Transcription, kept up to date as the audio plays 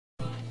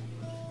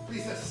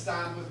Please just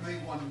stand with me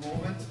one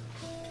moment.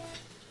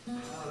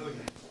 Hallelujah.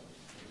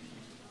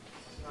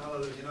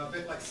 Hallelujah. You know, a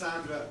bit like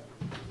Sandra,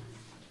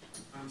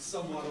 I'm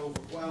somewhat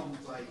overwhelmed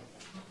by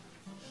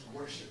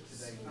worship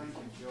today. Thank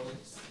you, Joe.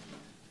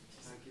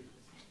 Thank you.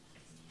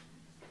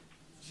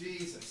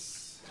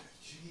 Jesus.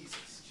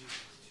 Jesus.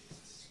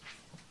 Jesus.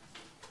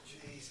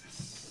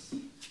 Jesus. Jesus.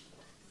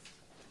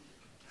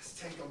 Let's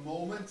take a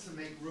moment to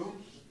make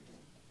room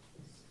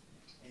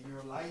in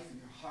your life, in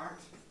your heart,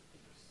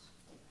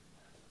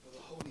 for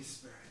the Holy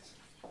Spirit,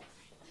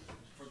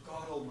 for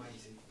God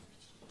Almighty,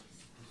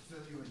 to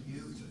fill you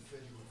anew, to fill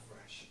you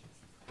afresh.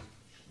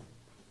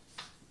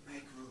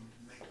 Make room,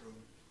 make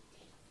room,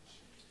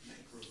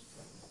 make room.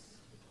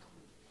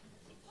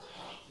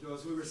 You know,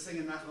 as we were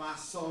singing that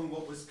last song,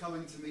 what was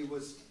coming to me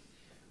was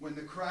when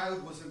the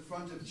crowd was in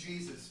front of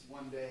Jesus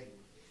one day,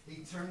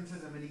 he turned to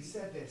them and he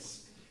said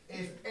this: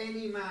 "If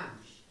any man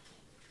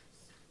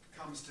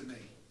comes to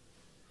me,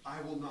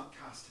 I will not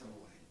cast him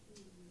away."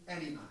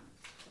 Any man.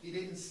 He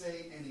didn't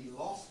say any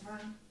lost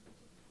man,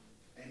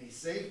 any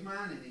saved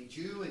man, any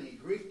Jew, any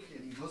Greek,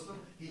 any Muslim.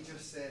 He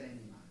just said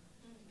any man.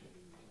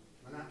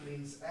 And that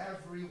means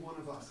every one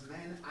of us,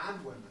 men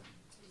and women,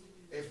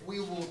 if we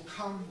will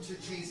come to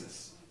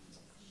Jesus,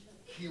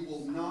 he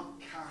will not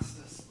cast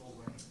us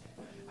away.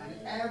 And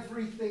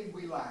everything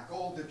we lack,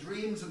 all the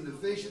dreams and the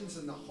visions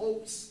and the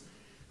hopes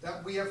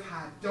that we have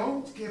had,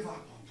 don't give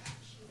up on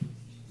them.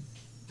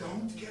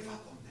 Don't give up on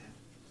them.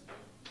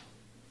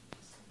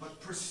 But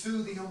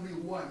pursue the only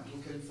one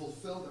who can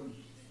fulfill them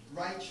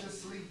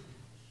righteously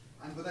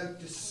and without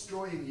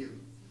destroying you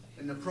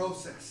in the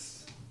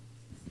process.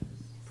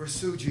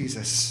 Pursue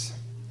Jesus.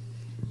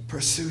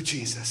 Pursue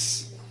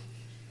Jesus.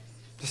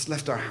 Just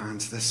lift our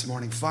hands this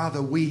morning.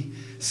 Father, we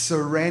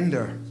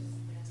surrender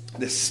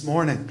this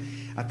morning.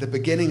 At the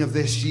beginning of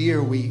this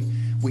year, we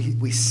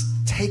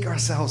take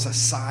ourselves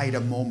aside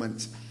a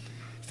moment.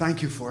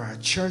 Thank you for our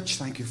church.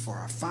 Thank you for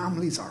our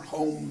families, our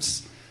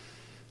homes.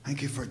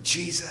 Thank you for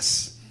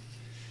Jesus.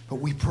 But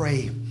we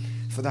pray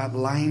for that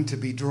line to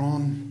be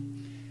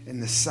drawn in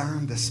the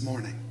sand this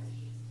morning.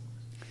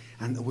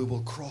 And that we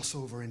will cross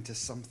over into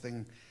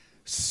something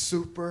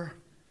supernatural.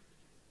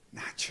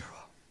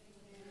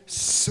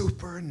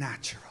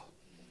 Supernatural.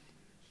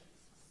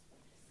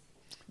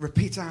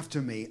 Repeat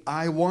after me.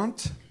 I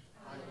want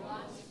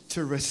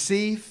to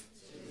receive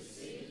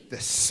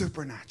the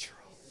supernatural.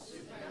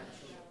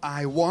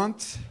 I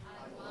want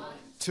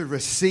to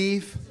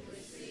receive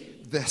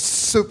the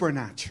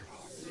supernatural.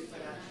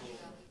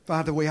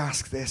 Father, we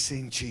ask this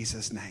in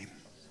Jesus' name.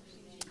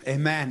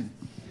 Amen.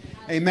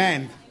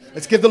 Amen.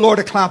 Let's give the Lord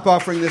a clap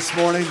offering this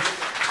morning.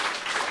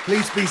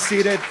 Please be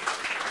seated.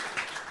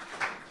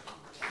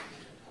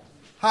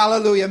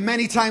 Hallelujah.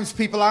 Many times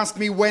people ask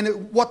me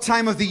what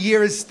time of the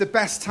year is the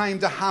best time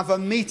to have a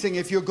meeting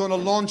if you're going to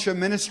launch a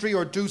ministry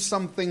or do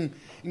something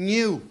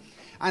new.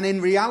 And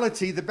in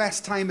reality, the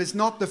best time is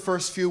not the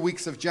first few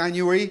weeks of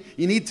January.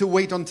 You need to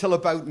wait until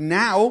about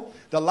now,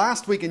 the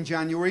last week in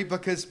January,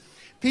 because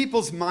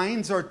people's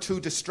minds are too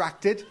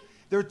distracted.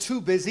 They're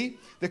too busy.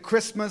 The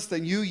Christmas, the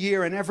New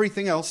Year, and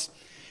everything else.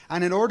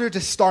 And in order to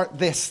start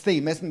this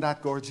theme, isn't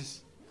that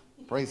gorgeous?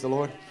 Praise the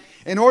Lord.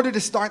 In order to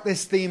start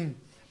this theme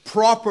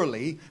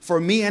properly, for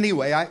me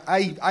anyway,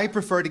 I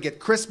prefer to get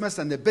Christmas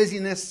and the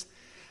busyness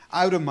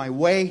out of my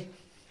way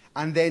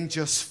and then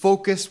just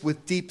focus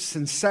with deep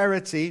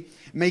sincerity,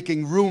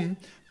 making room,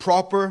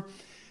 proper,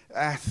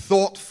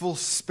 thoughtful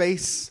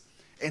space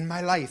in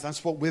my life.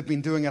 That's what we've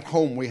been doing at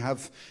home. We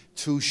have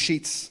 2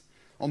 sheets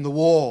on the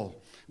wall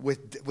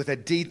with a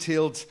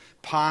detailed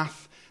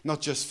path,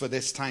 not just for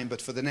this time,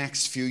 but for the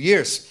next few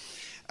years.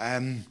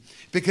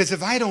 Because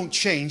if I don't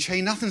change,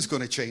 hey, nothing's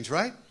going to change,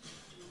 right?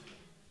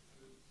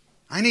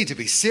 I need to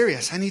be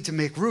serious. I need to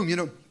make room. You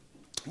know,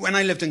 when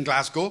I lived in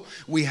Glasgow,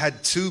 we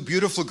had 2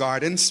 beautiful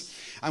gardens,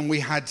 and we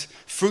had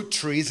fruit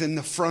trees in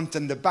the front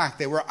and the back.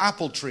 They were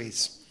apple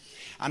trees,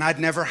 and I'd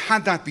never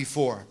had that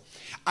before.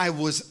 I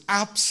was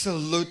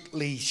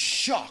absolutely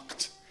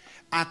shocked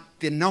at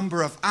the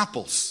number of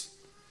apples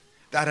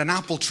that an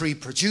apple tree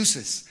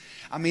produces.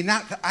 I mean,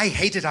 I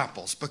hated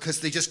apples because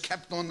they just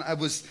kept on.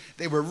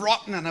 They were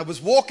rotten, and I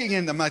was walking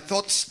in them. I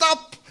thought,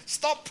 stop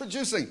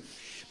producing.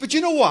 But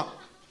you know what?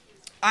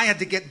 I had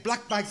to get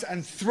black bags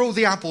and throw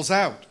the apples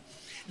out.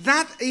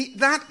 That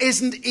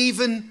isn't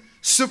even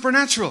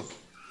supernatural.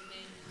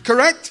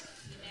 Correct?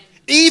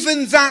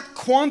 Even that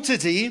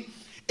quantity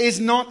is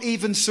not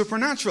even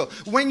supernatural.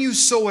 When you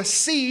sow a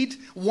seed,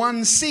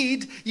 one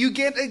seed, you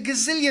get a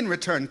gazillion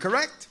return,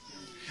 correct?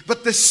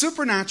 But the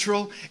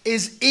supernatural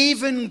is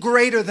even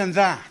greater than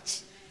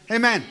that.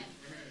 Amen.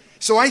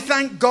 So I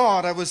thank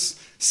God, I was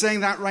saying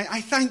that right, I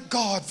thank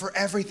God for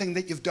everything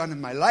that you've done in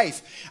my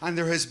life. And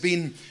there has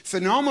been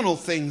phenomenal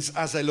things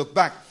as I look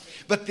back.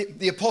 But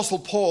the Apostle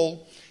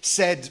Paul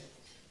said,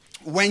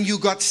 when you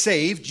got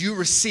saved, you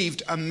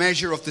received a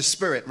measure of the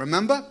Spirit.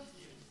 Remember?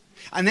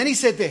 And then he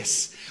said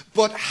this,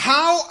 but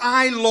how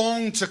I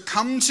long to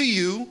come to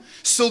you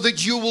so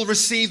that you will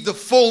receive the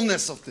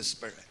fullness of the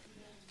Spirit.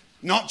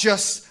 Not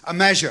just a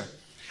measure.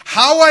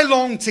 How I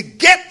long to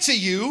get to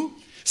you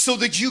so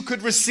that you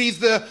could receive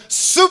the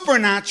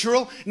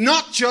supernatural,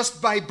 not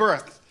just by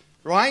birth.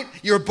 Right?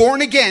 You're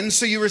born again,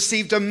 so you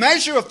received a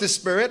measure of the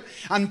Spirit.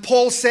 And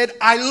Paul said,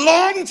 I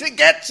long to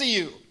get to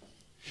you,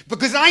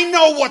 because I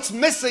know what's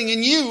missing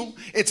in you.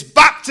 It's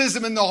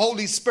baptism in the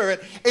Holy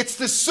Spirit. It's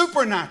the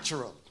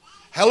supernatural.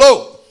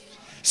 Hello.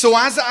 So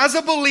as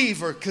a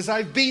believer, because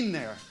I've been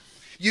there,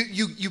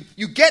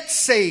 you get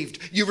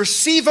saved. You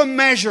receive a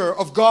measure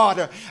of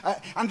God,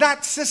 and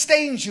that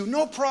sustains you.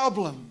 No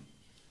problem.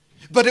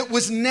 But it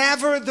was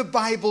never the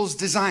Bible's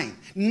design.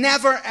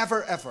 Never,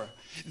 ever, ever.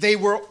 They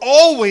were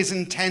always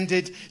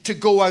intended to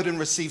go out and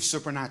receive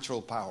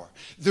supernatural power.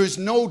 There's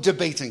no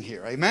debating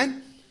here.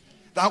 Amen?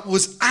 That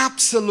was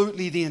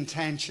absolutely the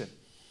intention.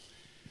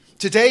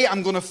 Today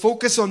I'm going to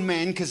focus on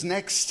men, because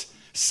next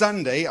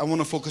Sunday I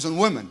want to focus on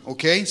women.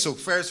 Okay? So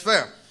fair is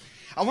fair.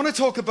 I want to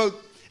talk about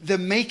the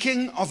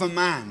making of a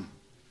man.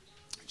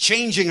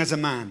 Changing as a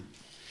man.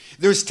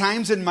 There's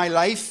times in my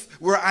life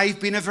where I've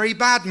been a very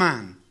bad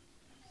man.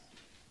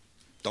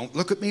 Don't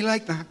look at me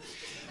like that.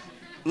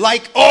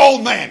 Like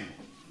all men.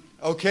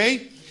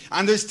 Okay?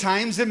 And there's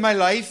times in my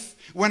life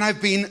when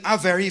I've been a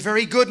very,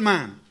 very good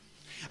man.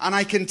 And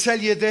I can tell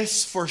you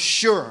this for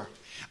sure.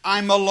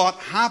 I'm a lot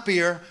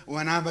happier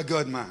when I'm a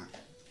good man.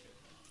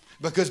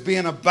 Because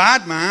being a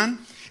bad man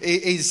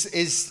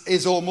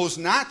is almost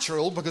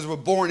natural, because we're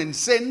born in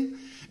sin.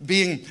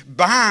 Being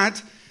bad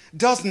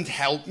doesn't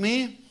help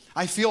me.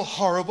 I feel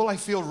horrible. I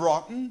feel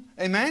rotten.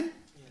 Amen?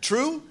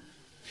 True?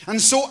 And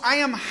so I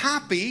am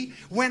happy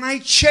when I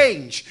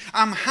change.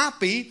 I'm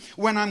happy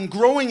when I'm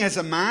growing as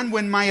a man,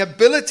 when my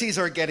abilities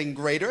are getting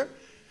greater,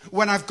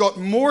 when I've got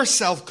more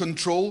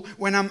self-control,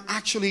 when I'm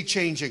actually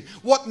changing.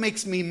 What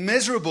makes me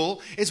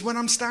miserable is when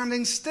I'm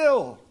standing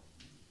still.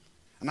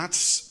 And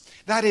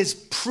that is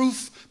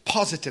proof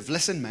positive.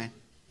 Listen, man.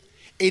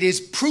 It is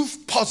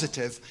proof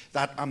positive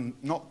that I'm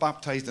not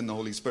baptized in the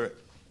Holy Spirit.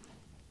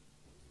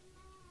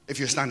 If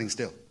you're standing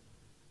still.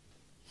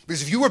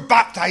 Because if you were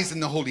baptized in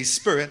the Holy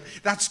Spirit,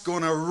 that's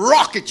going to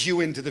rocket you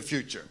into the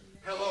future.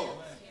 Hello.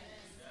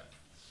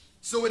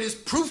 So it is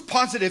proof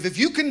positive. If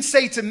you can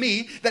say to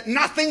me that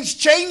nothing's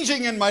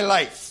changing in my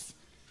life.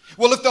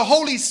 Well, if the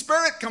Holy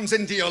Spirit comes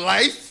into your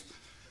life,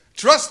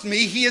 trust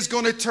me, He is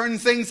going to turn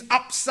things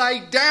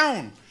upside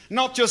down.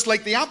 Not just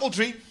like the apple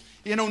tree,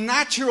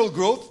 natural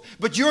growth,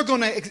 but you're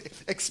going to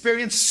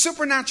experience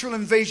supernatural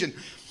invasion.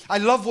 I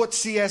love what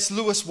C.S.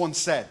 Lewis once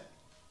said.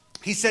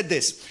 He said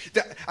this,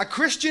 that a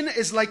Christian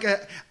is like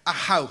a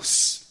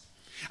house.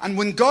 And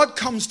when God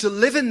comes to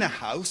live in the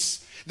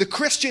house, the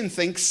Christian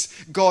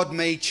thinks God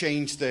may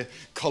change the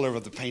color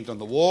of the paint on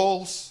the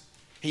walls.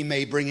 He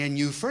may bring in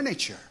new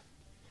furniture.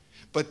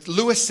 But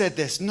Lewis said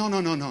this, no.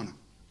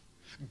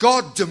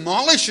 God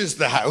demolishes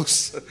the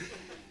house,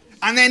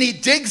 and then He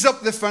digs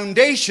up the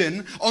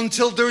foundation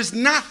until there's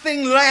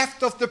nothing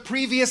left of the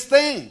previous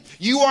thing.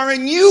 You are a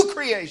new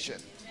creation.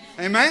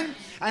 Amen?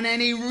 And then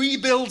He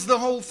rebuilds the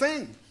whole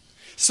thing.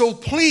 So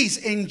please,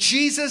 in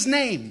Jesus'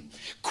 name,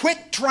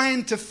 quit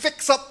trying to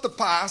fix up the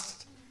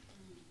past.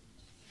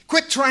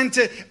 Quit trying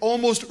to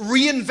almost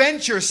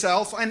reinvent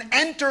yourself and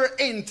enter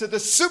into the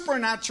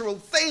supernatural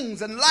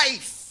things in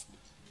life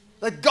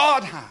that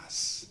God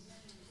has.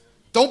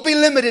 Don't be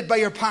limited by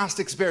your past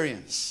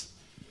experience.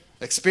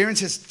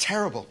 Experience is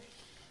terrible.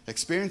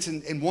 Experience,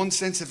 in one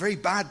sense, a very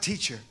bad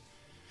teacher.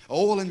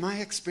 Oh, well, in my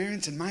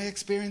experience,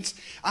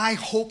 I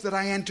hope that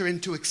I enter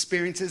into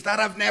experiences that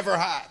I've never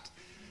had.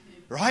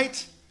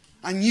 Right?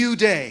 A new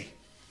day.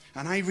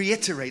 And I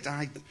reiterate,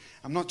 I'm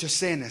not just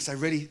saying this, I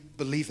really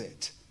believe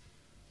it.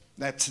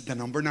 That's the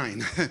number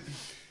 9.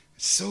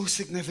 So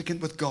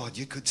significant with God.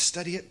 You could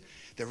study it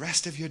the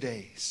rest of your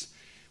days.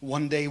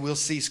 One day we'll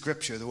see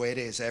Scripture the way it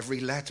is. Every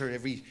letter,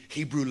 every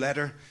Hebrew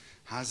letter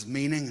has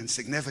meaning and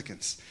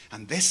significance.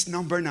 And this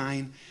number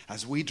 9,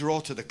 as we draw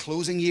to the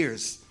closing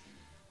years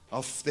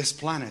of this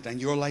planet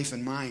and your life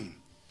and mine,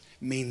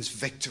 means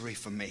victory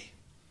for me.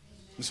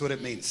 That's what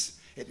it means.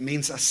 It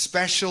means a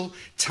special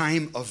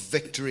time of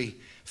victory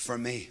for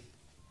me.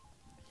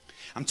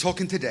 I'm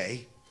talking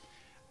today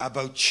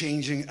about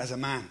changing as a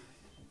man.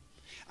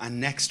 And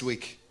next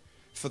week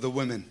for the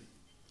women.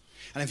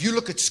 And if you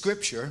look at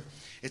Scripture,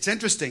 it's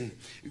interesting.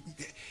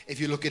 If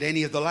you look at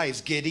any of the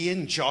lives,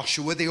 Gideon,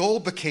 Joshua, they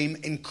all became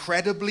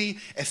incredibly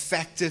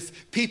effective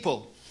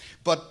people.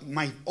 But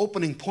my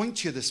opening point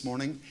to you this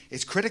morning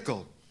is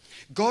critical.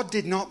 God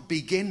did not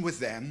begin with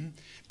them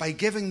by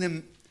giving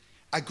them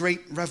a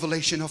great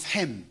revelation of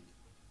Him.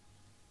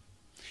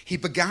 He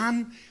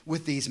began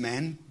with these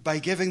men by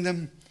giving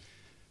them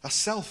a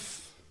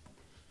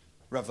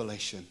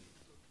self-revelation.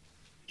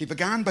 He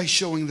began by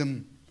showing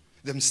them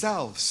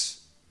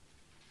themselves.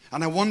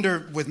 And I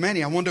wonder with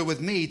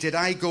me, did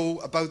I go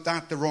about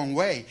that the wrong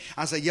way?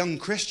 As a young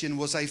Christian,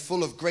 was I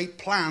full of great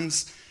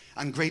plans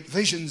and great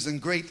visions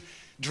and great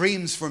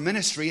dreams for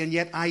ministry, and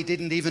yet I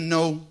didn't even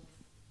know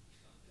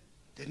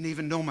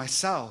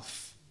myself?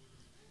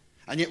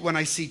 And yet when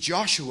I see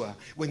Joshua,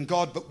 when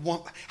God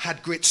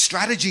had great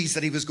strategies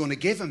that He was going to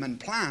give him and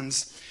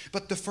plans,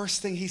 but the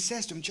first thing He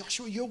says to him,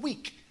 Joshua, you're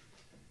weak.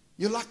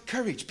 You lack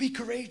courage. Be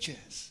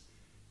courageous.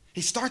 He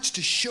starts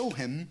to show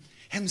him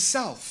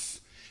himself.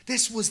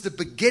 This was the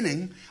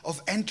beginning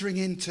of entering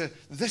into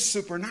this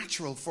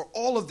supernatural for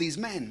all of these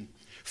men.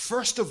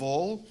 First of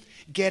all,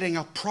 getting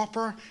a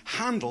proper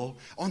handle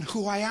on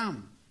who I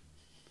am.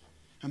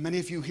 And many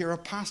of you here are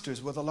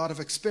pastors with a lot of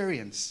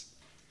experience.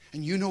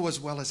 And you know as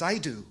well as I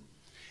do,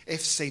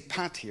 if, say,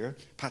 Pat here,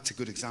 Pat's a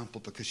good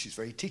example because she's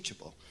very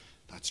teachable.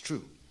 That's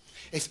true.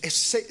 If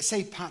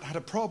say Pat had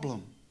a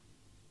problem,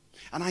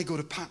 and I go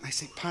to Pat and I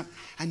say, Pat,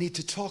 I need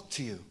to talk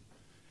to you.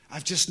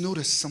 I've just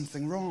noticed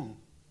something wrong.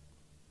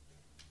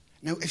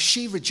 Now, if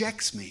she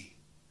rejects me,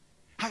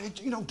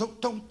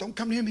 don't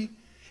come near me.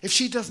 If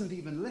she doesn't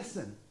even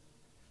listen,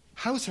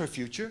 how's her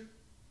future?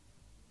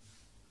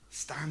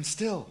 Stand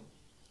still.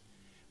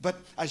 But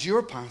as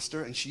your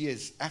pastor, and she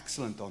is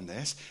excellent on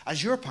this,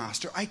 as your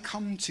pastor, I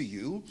come to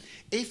you.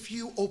 If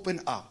you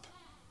open up,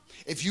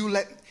 if you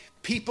let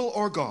people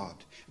or God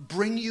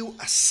bring you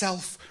a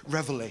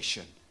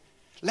self-revelation,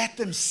 let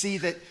them see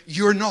that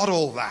you're not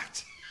all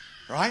that,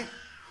 right?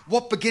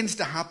 What begins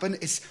to happen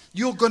is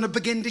you're going to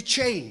begin to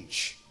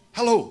change.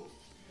 Hello.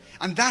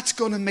 And that's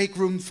going to make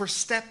room for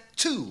step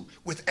 2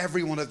 with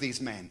every one of these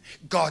men.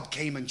 God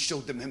came and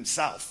showed them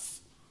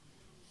himself.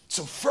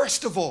 So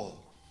first of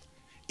all,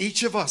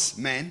 each of us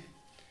men,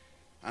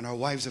 and our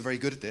wives are very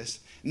good at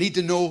this, need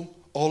to know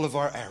all of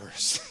our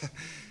errors,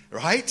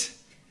 right?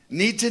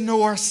 Need to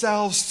know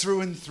ourselves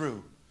through and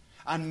through.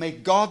 And may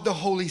God the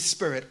Holy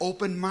Spirit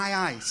open my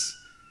eyes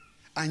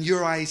and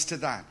your eyes to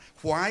that.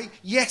 Why?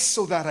 Yes,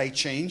 so that I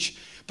change,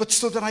 but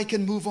so that I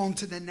can move on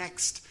to the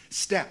next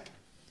step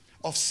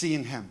of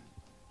seeing him.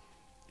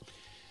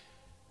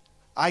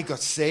 I got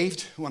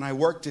saved when I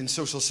worked in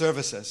social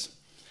services.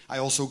 I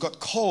also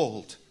got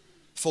called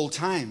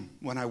full-time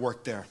when I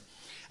worked there.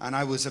 And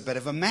I was a bit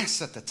of a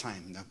mess at the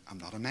time. No, I'm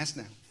not a mess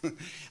now.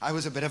 I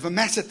was a bit of a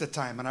mess at the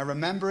time, and I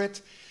remember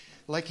it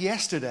like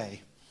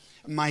yesterday.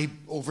 My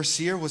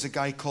overseer was a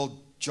guy called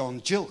John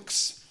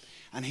Jilks,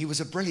 and he was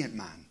a brilliant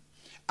man.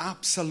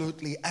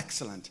 Absolutely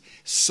excellent.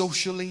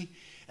 Socially,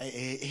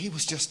 he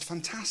was just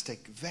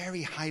fantastic.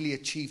 Very highly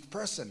achieved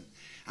person.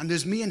 And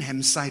there's me and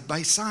him side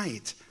by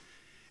side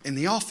in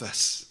the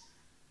office.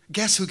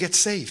 Guess who gets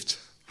saved?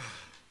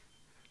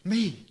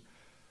 Me.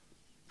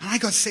 And I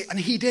got saved, and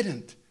he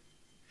didn't.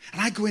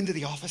 And I go into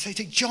the office, I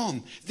say,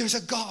 John, there's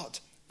a God.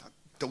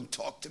 Don't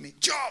talk to me.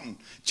 John.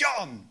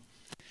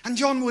 And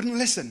John wouldn't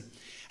listen.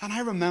 And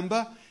I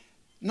remember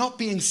not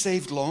being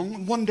saved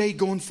long, one day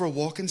going for a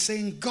walk and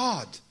saying,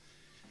 God,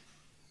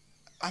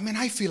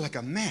 I feel like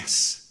a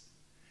mess.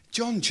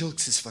 John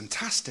Jilks is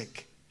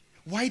fantastic.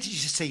 Why did you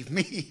save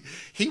me?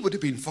 He would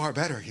have been far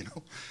better,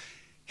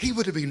 He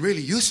would have been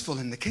really useful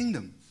in the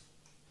kingdom.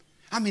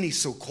 He's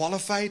so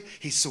qualified.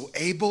 He's so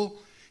able.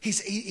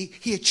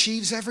 He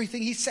achieves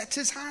everything he sets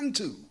his hand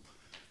to.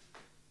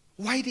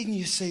 Why didn't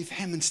you save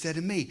him instead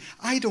of me?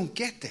 I don't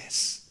get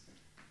this.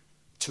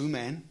 2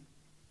 men.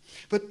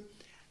 But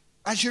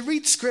as you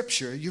read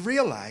Scripture, you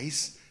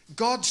realize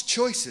God's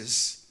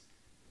choices,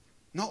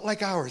 not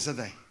like ours, are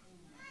they?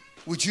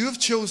 Would you have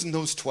chosen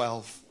those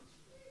 12?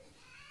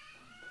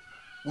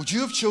 Would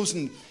you have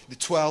chosen the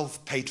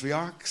 12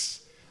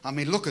 patriarchs?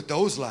 Look at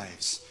those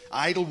lives.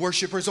 Idol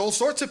worshippers, all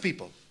sorts of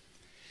people.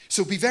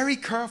 So be very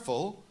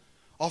careful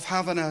of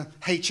having a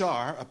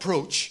HR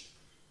approach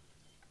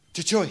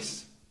to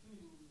choice.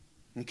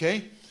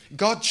 Okay?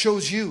 God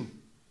chose you.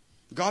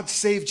 God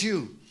saved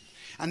you.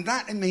 And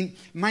that,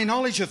 my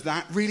knowledge of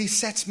that really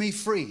sets me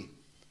free.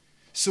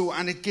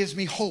 And it gives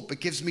me hope. It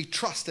gives me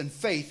trust and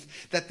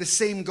faith that the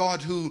same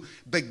God who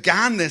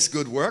began this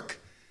good work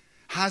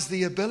has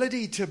the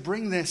ability to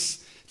bring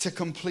this to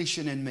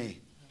completion in me.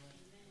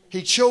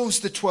 He chose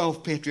the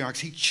 12 patriarchs.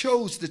 He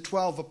chose the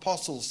 12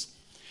 apostles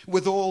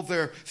with all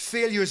their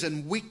failures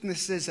and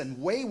weaknesses and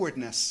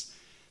waywardness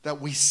that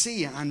we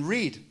see and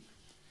read.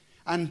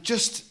 And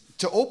just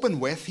to open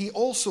with, he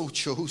also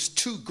chose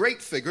 2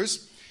 great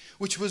figures,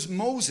 which was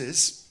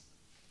Moses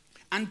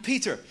and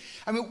Peter.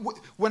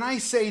 When I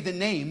say the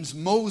names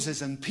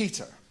Moses and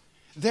Peter,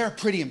 they're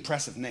pretty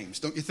impressive names,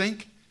 don't you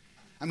think?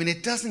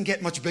 It doesn't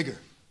get much bigger.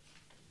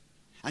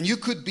 And you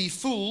could be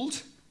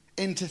fooled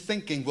into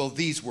thinking, well,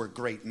 these were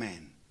great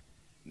men.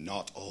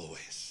 Not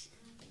always.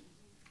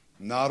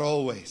 Not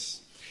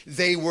always.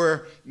 They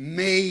were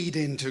made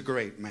into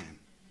great men.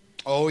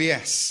 Oh,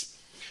 yes.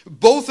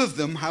 Both of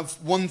them have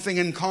one thing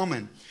in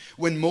common.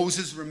 When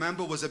Moses,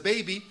 remember, was a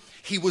baby,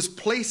 he was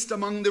placed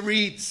among the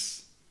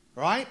reeds,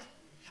 right?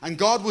 And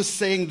God was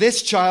saying,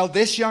 this child,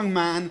 this young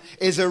man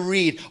is a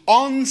reed,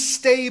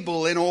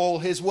 unstable in all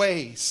his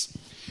ways.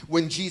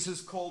 When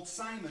Jesus called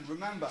Simon,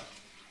 remember,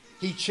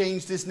 he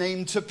changed his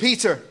name to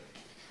Peter.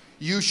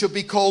 You shall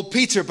be called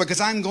Peter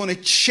because I'm going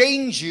to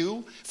change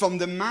you from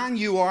the man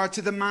you are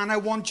to the man I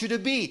want you to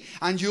be.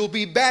 And you'll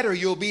be better.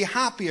 You'll be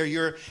happier.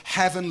 Your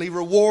heavenly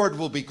reward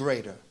will be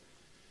greater.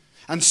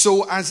 And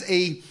so as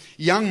a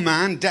young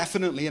man,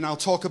 definitely, and I'll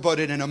talk about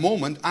it in a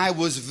moment, I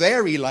was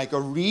very like a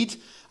reed.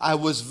 I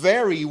was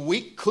very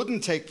weak,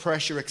 couldn't take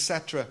pressure,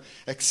 etc.,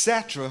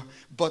 etc.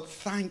 But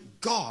thank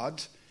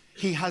God,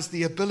 He has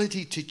the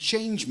ability to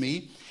change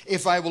me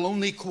if I will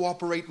only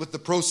cooperate with the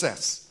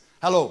process.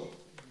 Hello.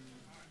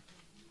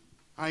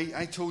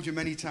 I told you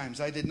many times,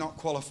 I did not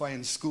qualify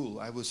in school.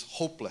 I was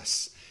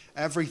hopeless.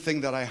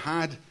 Everything that I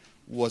had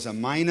was a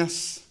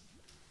minus.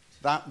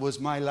 That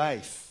was my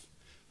life.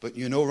 But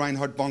you know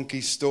Reinhard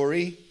Bonnke's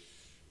story?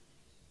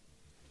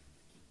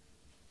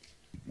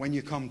 When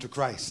you come to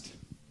Christ,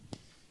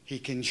 He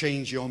can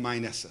change your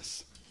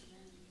minuses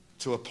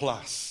to a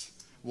plus,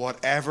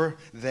 whatever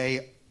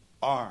they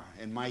are.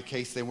 In my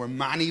case, they were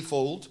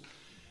manifold.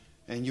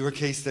 In your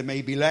case, they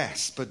may be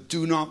less. But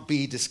do not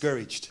be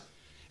discouraged.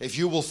 If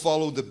you will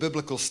follow the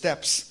biblical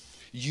steps,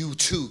 you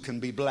too can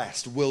be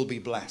blessed, will be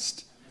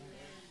blessed.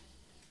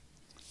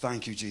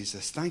 Thank you,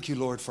 Jesus. Thank you,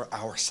 Lord, for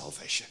our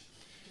salvation.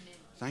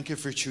 Thank you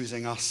for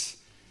choosing us.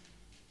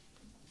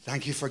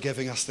 Thank you for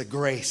giving us the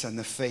grace and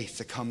the faith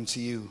to come to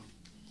you.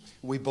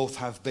 We both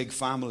have big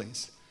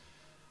families.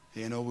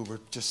 You know, we were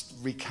just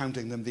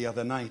recounting them the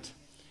other night.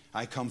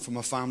 I come from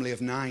a family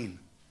of 9.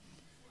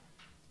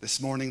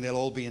 This morning they'll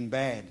all be in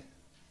bed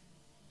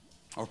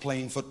or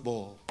playing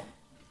football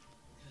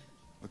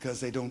because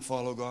they don't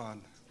follow God.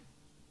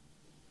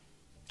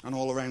 And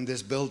all around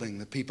this building,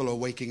 the people are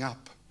waking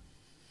up.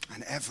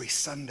 And every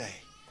Sunday,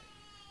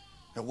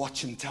 they're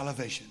watching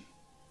television.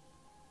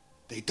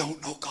 They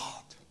don't know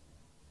God.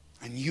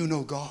 And you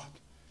know God.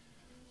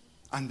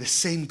 And the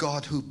same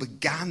God who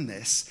began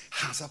this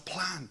has a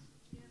plan.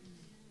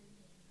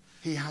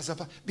 He has a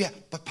plan. Yeah,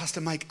 but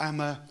Pastor Mike,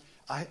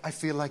 I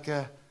feel like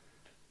a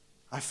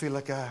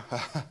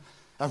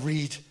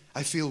reed.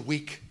 I feel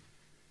weak.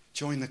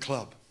 Join the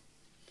club.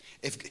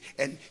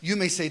 And you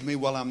may say to me,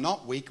 well, I'm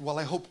not weak. Well,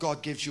 I hope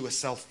God gives you a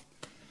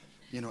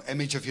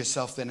image of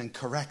yourself then and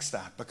corrects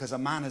that. Because a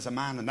man is a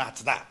man and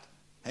that's that.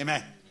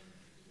 Amen.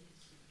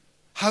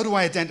 How do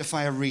I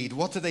identify a reed?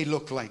 What do they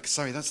look like?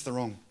 Sorry, that's the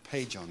wrong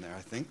page on there,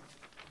 I think.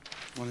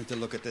 I wanted to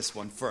look at this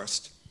one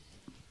first.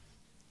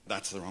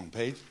 That's the wrong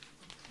page.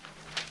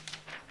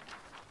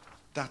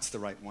 That's the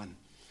right one.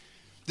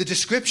 The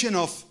description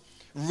of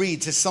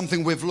reeds is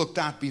something we've looked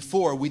at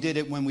before. We did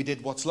it when we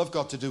did What's Love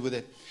Got to Do with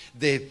It?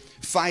 The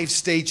 5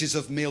 stages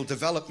of male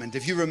development.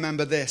 If you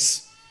remember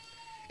this,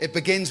 it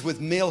begins with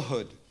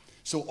malehood.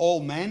 So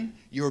all men,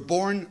 you're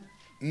born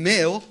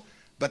male,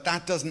 but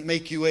that doesn't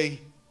make you a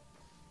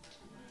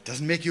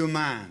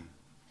man.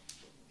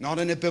 Not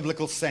in a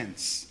biblical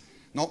sense.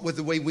 Not with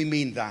the way we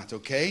mean that,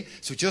 okay?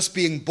 So just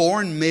being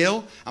born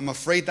male, I'm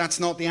afraid that's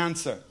not the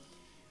answer.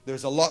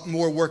 There's a lot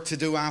more work to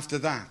do after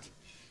that.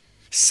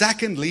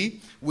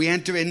 Secondly, we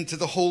enter into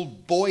the whole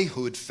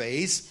boyhood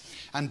phase,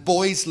 and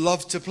boys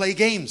love to play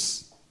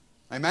games.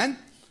 Amen?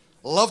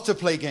 Love to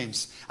play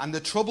games. And the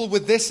trouble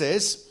with this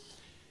is,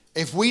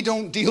 if we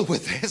don't deal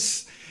with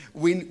this,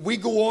 we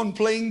go on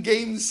playing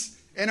games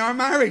in our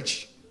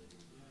marriage.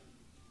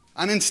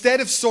 And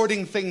instead of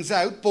sorting things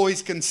out,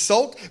 boys can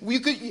sulk.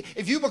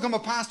 If you become a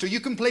pastor,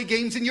 you can play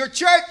games in your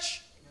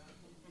church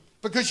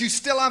because you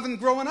still haven't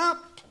grown up.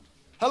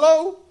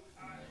 Hello?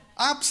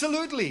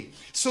 Absolutely.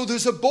 So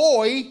there's a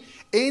boy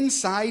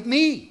inside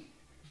me.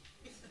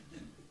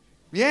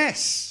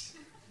 Yes.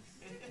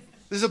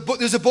 There's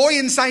a boy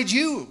inside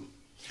you.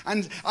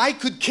 And I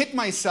could kid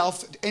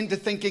myself into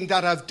thinking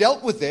that I've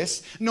dealt with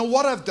this. No,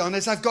 what I've done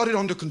is I've got it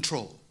under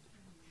control.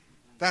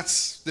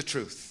 That's the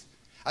truth.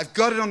 I've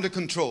got it under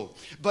control.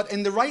 But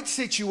in the right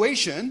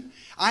situation,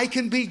 I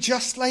can be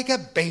just like a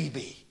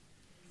baby.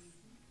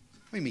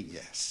 What do you mean,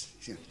 yes?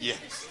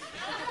 Yes.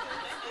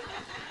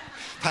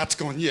 Pat's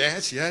going,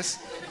 yes, yes.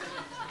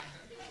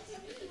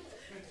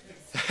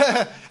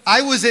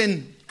 I was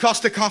in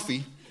Costa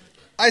Coffee.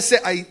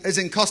 I was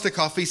in Costa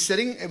Coffee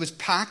sitting. It was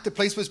packed. The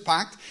place was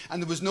packed.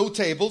 And there was no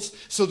tables.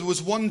 So there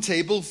was one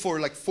table for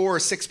like 4 or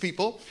 6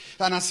 people.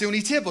 And that's the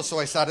only table. So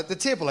I sat at the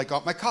table. I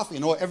got my coffee.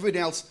 And everybody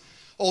else,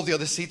 all the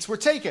other seats were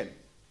taken.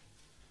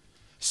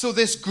 So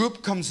this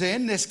group comes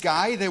in. This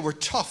guy, they were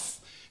tough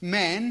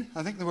men.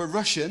 I think they were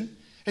Russian.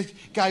 A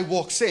guy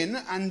walks in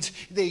and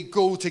they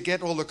go to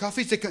get all the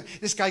coffees.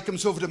 This guy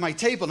comes over to my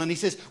table and he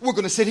says, we're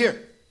going to sit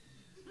here.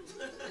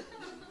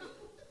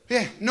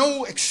 Yeah,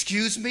 no,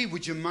 excuse me,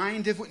 would you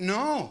mind if we...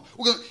 No,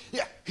 we're going to...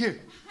 Yeah, here.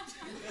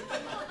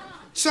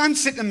 So I'm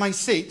sitting in my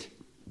seat.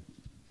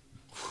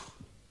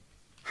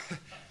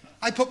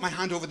 I put my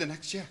hand over the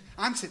next chair.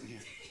 I'm sitting here.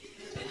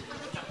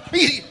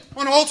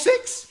 On all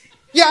 6?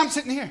 Yeah, I'm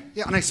sitting here.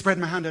 Yeah, and I spread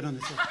my hand out on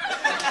the table.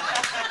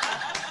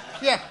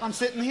 Yeah, I'm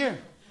sitting here.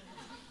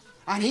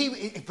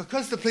 And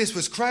because the place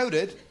was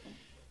crowded,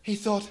 he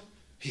thought,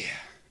 yeah.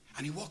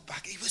 And he walked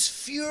back. He was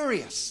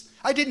furious.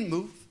 I didn't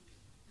move.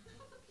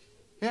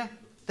 Yeah,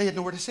 they had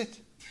nowhere to sit.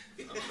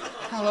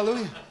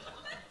 Hallelujah.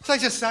 So I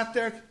just sat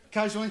there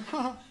casually,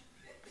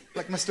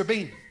 like Mr.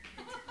 Bean.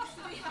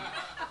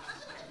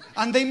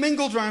 And they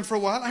mingled around for a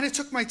while, and it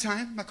took my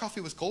time. My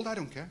coffee was cold, I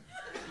don't care.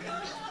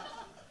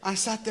 I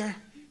sat there,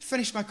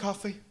 finished my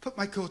coffee, put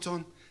my coat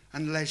on,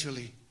 and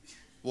leisurely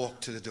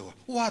walked to the door.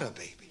 What a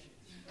baby.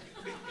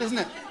 Isn't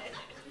it?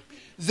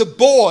 The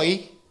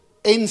boy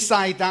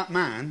inside that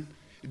man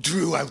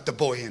drew out the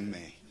boy in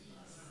me.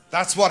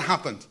 That's what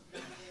happened.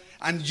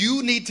 And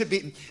you need to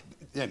be,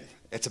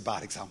 it's a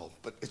bad example,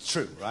 but it's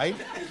true, right?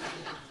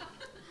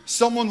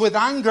 Someone with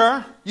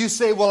anger, you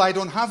say, well, I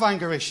don't have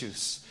anger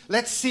issues.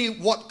 Let's see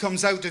what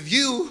comes out of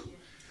you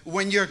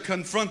when you're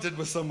confronted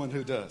with someone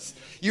who does.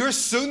 You're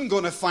soon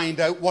going to find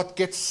out what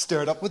gets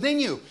stirred up within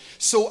you.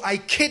 So I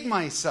kid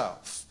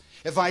myself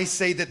if I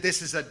say that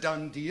this is a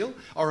done deal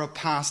or a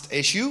past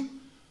issue.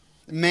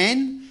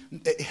 Men,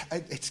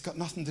 it's got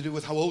nothing to do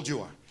with how old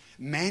you are.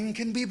 Men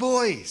can be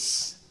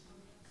boys.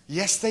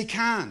 Yes, they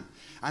can.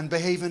 And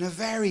behave in a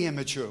very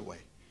immature way.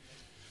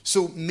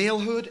 So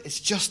malehood is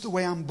just the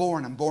way I'm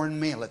born. I'm born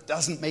male. It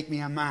doesn't make me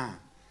a man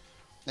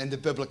in the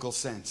biblical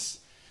sense.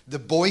 The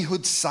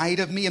boyhood side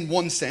of me, in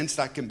one sense,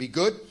 that can be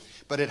good,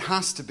 but it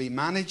has to be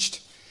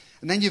managed.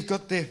 And then you've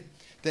got the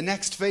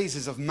next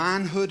phases of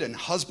manhood and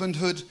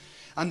husbandhood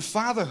and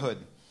fatherhood.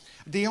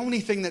 The only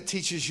thing that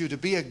teaches you to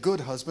be a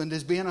good husband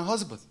is being a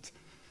husband.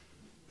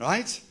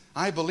 Right?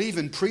 I believe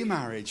in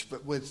pre-marriage,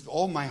 but with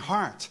all my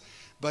heart.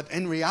 But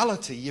in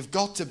reality, you've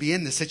got to be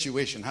in the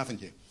situation,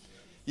 haven't you?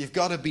 You've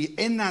got to be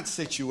in that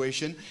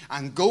situation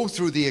and go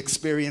through the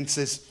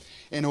experiences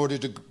in order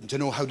to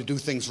know how to do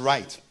things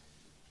right.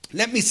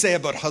 Let me say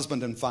about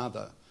husband and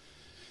father.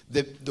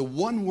 The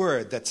one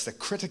word that's the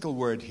critical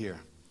word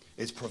here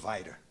is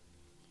provider.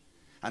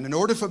 And in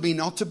order for me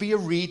not to be a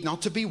reed,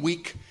 not to be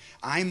weak,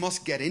 I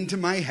must get into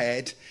my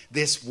head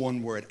this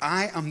one word.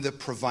 I am the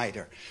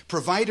provider.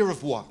 Provider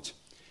of what?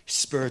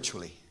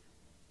 Spiritually.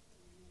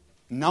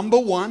 Number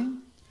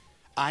one,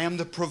 I am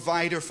the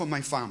provider for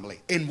my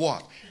family. In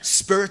what?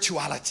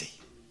 Spirituality.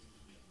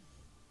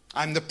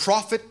 I'm the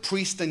prophet,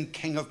 priest, and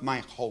king of my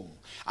home.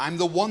 I'm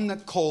the one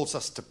that calls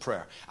us to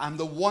prayer. I'm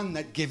the one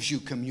that gives you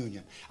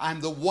communion.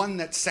 I'm the one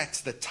that sets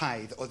the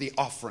tithe or the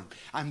offering.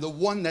 I'm the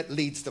one that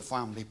leads the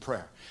family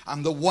prayer.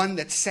 I'm the one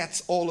that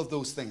sets all of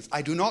those things.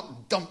 I do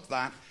not dump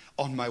that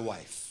on my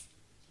wife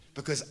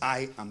because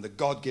I am the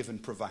God-given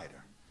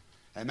provider.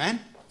 Amen?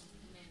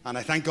 And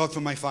I thank God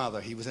for my father.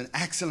 He was an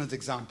excellent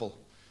example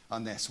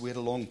on this. We had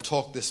a long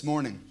talk this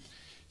morning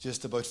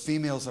just about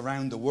females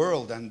around the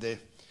world and the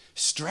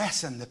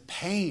stress and the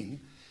pain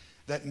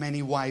that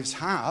many wives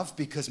have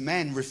because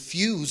men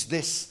refuse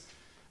this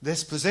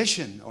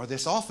position or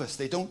this office.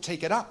 They don't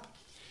take it up.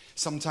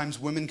 Sometimes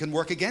women can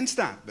work against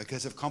that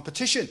because of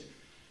competition,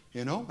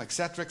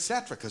 etc.,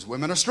 because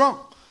women are strong.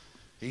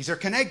 These are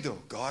conegdo.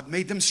 God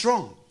made them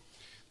strong.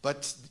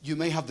 But you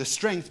may have the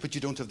strength, but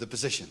you don't have the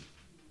position.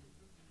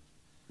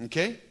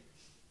 Okay?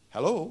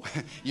 Hello?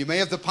 You may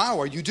have the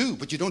power, you do,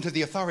 but you don't have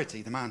the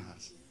authority the man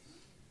has.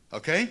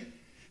 Okay?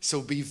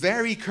 So be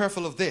very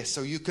careful of this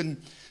so you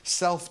can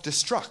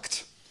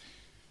self-destruct.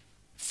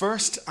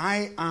 First,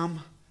 I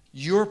am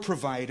your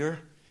provider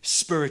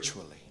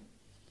spiritually.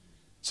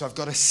 So I've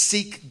got to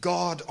seek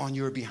God on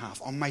your behalf,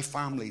 on my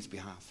family's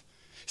behalf.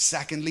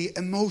 Secondly,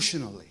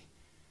 emotionally.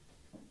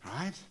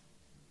 Right?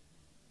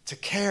 To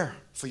care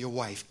for your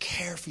wife,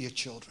 care for your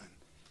children.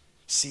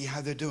 See how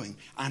they're doing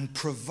and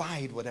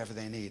provide whatever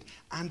they need.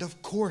 And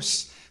of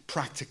course,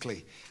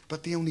 practically.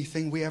 But the only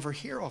thing we ever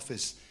hear of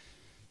is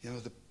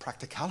the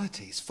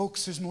practicalities.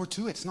 Folks, there's more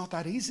to it. It's not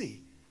that easy.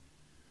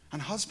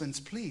 And husbands,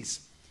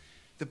 please.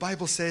 The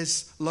Bible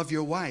says, love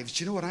your wives.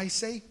 Do you know what I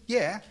say?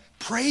 Yeah.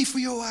 Pray for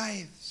your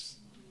wives.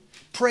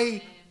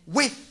 Pray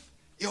with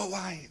your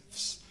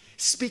wives.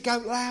 Speak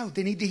out loud.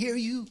 They need to hear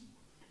you.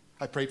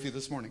 I prayed for you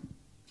this morning.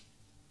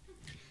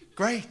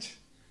 Great.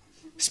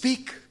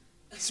 Speak.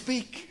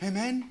 Speak.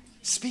 Amen.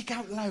 Speak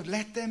out loud.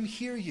 Let them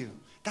hear you.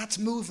 That's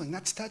moving.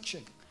 That's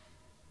touching.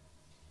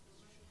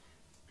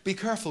 Be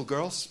careful,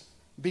 girls.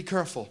 Be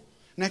careful.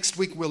 Next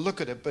week we'll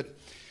look at it, but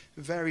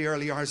very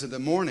early hours of the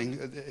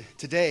morning,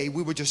 today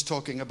we were just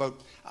talking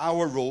about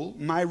our role,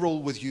 my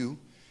role with you,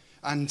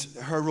 and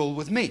her role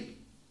with me.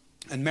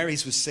 And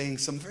Mary's was saying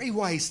some very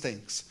wise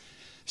things.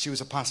 She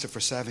was a pastor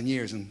for 7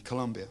 years in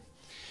Colombia.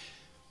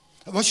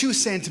 What she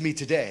was saying to me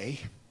today,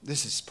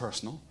 this is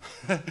personal,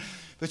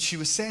 but she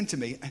was saying to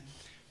me,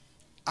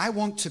 I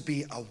want to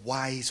be a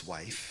wise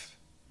wife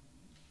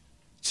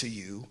to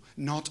you,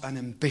 not an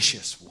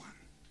ambitious one.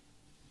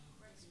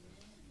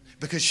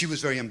 Because she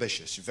was very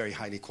ambitious, very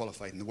highly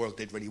qualified, and the world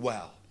did really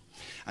well.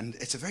 And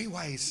it's a very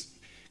wise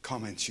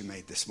comment she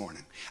made this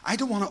morning. I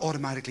don't want to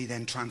automatically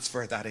then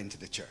transfer that into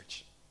the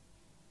church.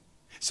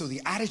 So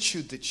the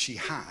attitude that she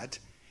had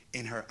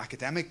in her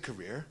academic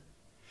career,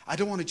 I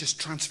don't want to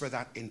just transfer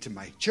that into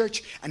my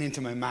church and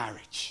into my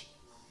marriage.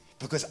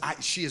 Because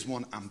she is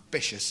one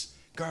ambitious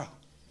girl.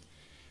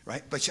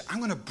 Right? But I'm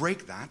going to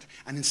break that,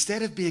 and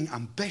instead of being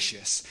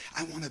ambitious,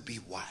 I want to be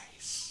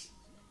wise.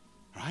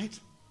 Right?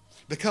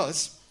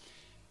 Because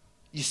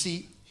you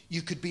see,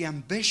 you could be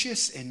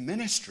ambitious in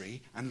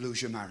ministry and lose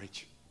your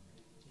marriage.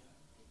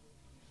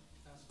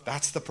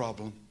 That's the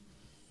problem.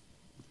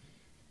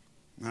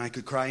 And I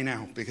could cry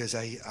now because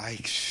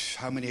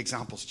how many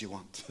examples do you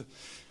want?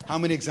 How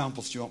many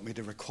examples do you want me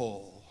to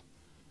recall?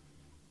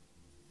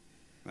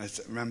 I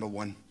remember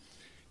when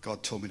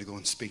God told me to go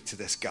and speak to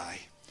this guy.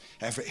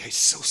 He's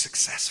so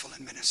successful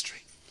in ministry.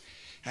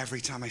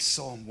 Every time I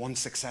saw him, one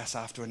success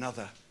after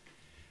another.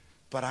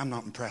 But I'm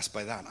not impressed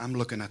by that. I'm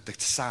looking at the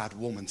sad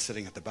woman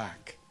sitting at the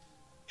back,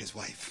 his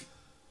wife.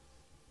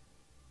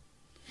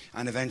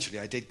 And eventually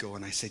I did go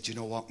and I said, you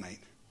know what, mate?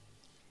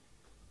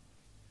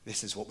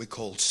 This is what we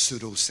call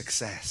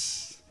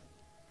pseudo-success.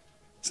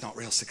 It's not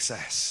real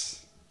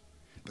success.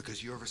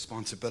 Because your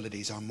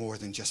responsibilities are more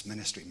than just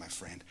ministry, my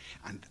friend.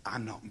 And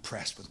I'm not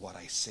impressed with what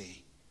I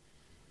see.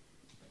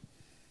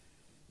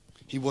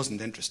 He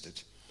wasn't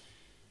interested.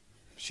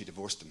 She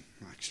divorced him,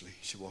 actually.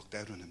 She walked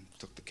out on him,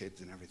 took the kids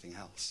and everything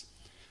else.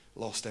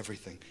 Lost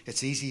everything.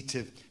 It's easy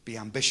to be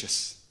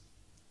ambitious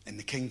in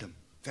the kingdom.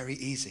 Very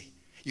easy.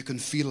 You can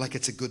feel like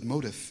it's a good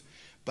motive.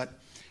 But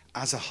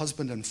as a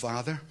husband and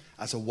father,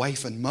 as a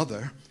wife and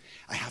mother,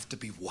 I have to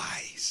be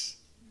wise.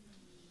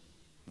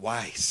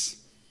 Wise.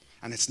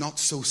 And it's not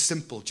so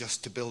simple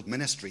just to build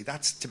ministry.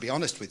 That's, to be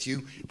honest with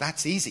you,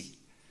 that's easy.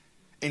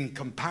 In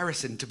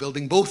comparison to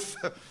building both.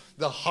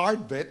 The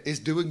hard bit is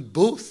doing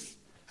both.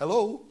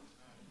 Hello?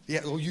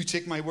 Yeah, well, you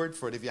take my word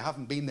for it. If you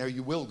haven't been there,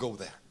 you will go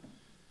there.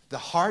 The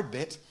hard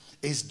bit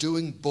is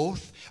doing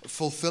both,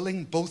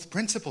 fulfilling both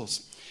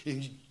principles.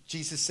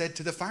 Jesus said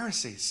to the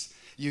Pharisees,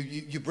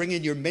 you bring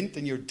in your mint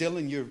and your dill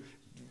and your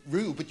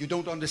rue, but you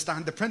don't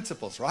understand the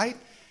principles, right?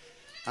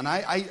 And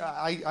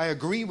I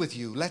agree with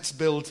you. Let's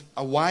build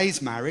a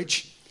wise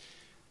marriage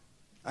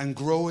and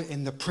grow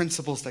in the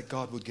principles that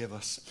God would give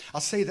us. I'll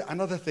say that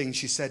another thing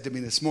she said to me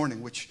this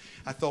morning, which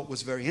I thought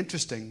was very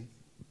interesting.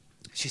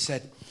 She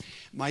said,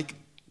 Mike,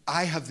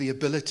 I have the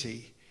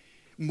ability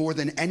more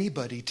than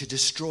anybody to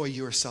destroy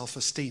your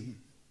self-esteem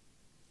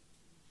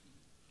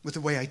with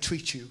the way I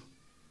treat you.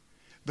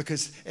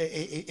 Because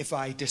if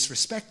I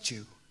disrespect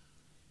you,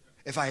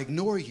 if I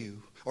ignore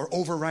you or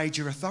override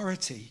your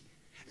authority,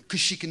 because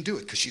she can do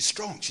it, because she's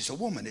strong. She's a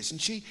woman, isn't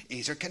she?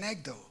 Ezer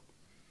Kenegdo.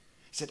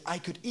 Said, I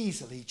could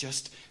easily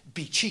just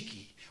be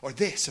cheeky or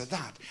this or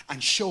that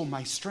and show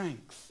my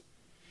strength.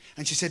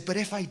 And she said, but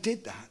if I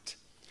did that,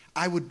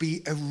 I would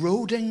be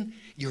eroding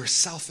your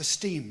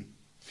self-esteem.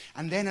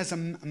 And then as a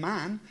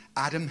man,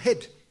 Adam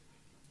hid.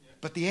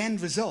 But the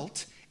end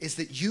result is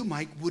that you,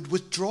 Mike, would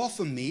withdraw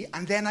from me,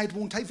 and then I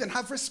won't even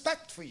have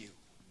respect for you.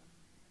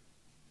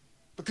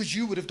 Because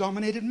you would have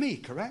dominated me,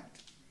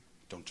 correct?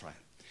 Don't try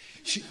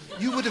it.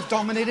 You would have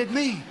dominated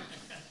me.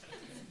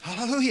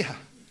 Hallelujah.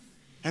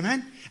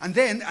 Amen? And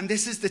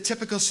this is the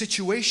typical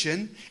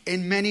situation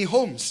in many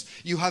homes.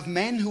 You have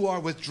men who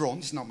are withdrawn.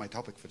 This is not my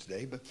topic for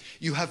today, but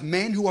you have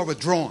men who are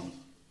withdrawn.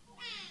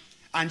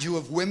 And you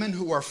have women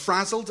who are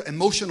frazzled,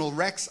 emotional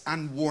wrecks,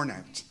 and worn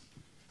out.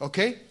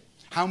 Okay?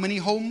 How many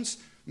homes?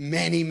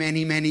 Many,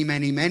 many, many,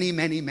 many, many,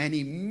 many,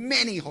 many,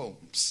 many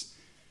homes.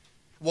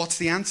 What's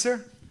the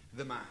answer?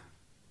 The man.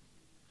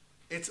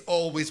 It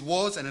always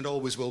was and it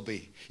always will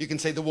be. You can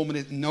say the woman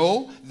is,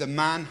 no, the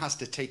man has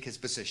to take his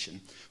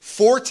position.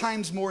 4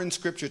 times more in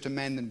Scripture to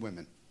men than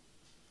women.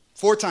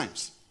 4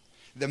 times.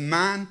 The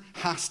man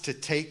has to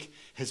take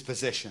his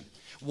position.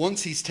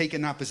 Once he's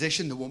taken that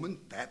position, the woman,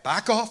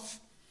 back off.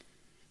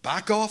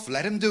 Back off,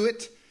 let him do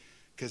it.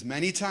 Because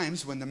many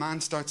times when the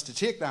man starts to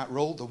take that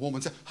role, the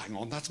woman says, hang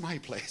on, that's my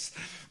place.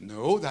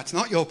 No, that's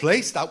not your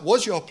place. That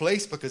was your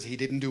place because he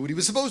didn't do what he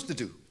was supposed to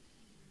do.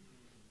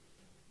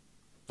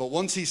 But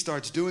once he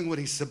starts doing what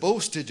he's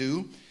supposed to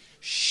do,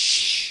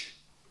 shh,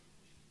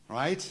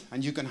 right?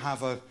 And you can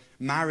have a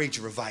marriage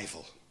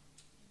revival.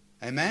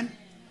 Amen?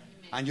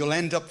 And you'll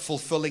end up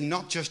fulfilling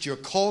not just your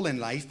call in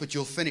life, but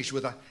you'll finish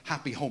with a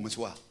happy home as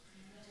well.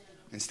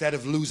 Instead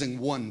of losing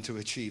one to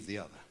achieve the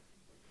other.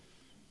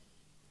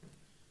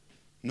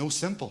 No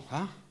simple,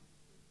 huh?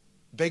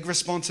 Big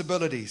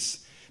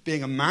responsibilities.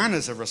 Being a man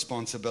is a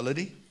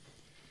responsibility.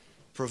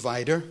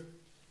 Provider,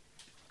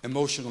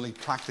 emotionally,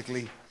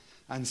 practically,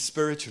 and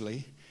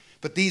spiritually.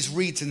 But these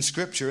reeds in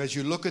Scripture, as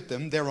you look at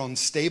them, they're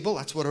unstable.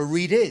 That's what a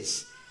reed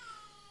is.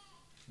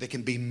 They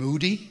can be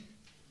moody,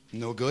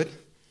 no good.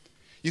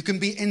 You can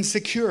be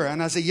insecure.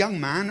 And as a young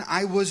man,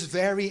 I was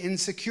very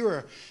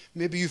insecure.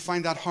 Maybe you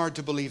find that hard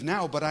to believe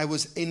now, but I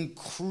was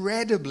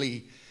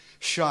incredibly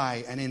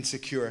shy and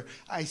insecure.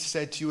 I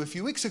said to you a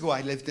few weeks ago,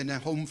 I lived in a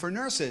home for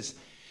nurses.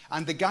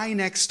 And the guy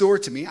next door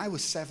to me, I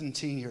was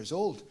 17 years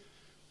old.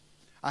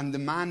 And the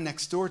man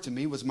next door to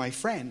me was my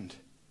friend,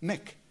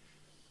 Mick.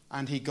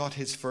 And he got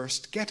his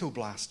first ghetto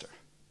blaster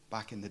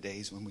back in the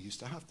days when we used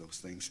to have those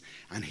things.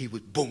 And he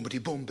would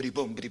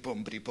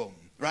boom-bitty-boom-bitty-boom-bitty-boom-bitty-boom,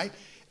 right?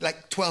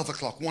 Like 12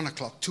 o'clock, 1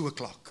 o'clock, 2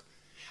 o'clock.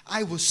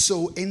 I was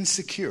so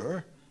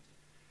insecure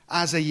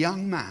as a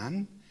young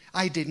man,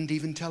 I didn't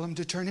even tell him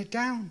to turn it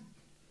down.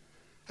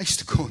 I used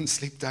to go and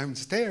sleep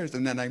downstairs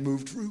and then I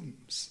moved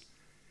rooms.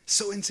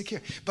 So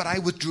insecure. But I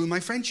withdrew my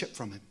friendship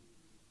from him.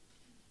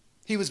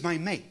 He was my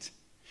mate.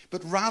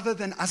 But rather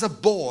than, as a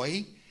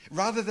boy,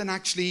 rather than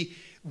actually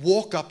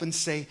walk up and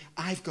say,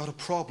 I've got a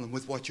problem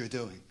with what you're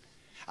doing,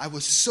 I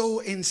was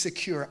so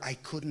insecure I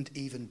couldn't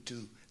even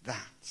do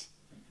that.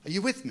 Are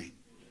you with me?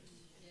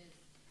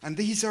 And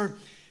these are,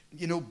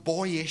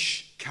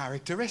 boyish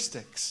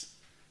characteristics.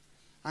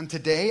 And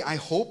today, I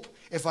hope,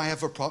 if I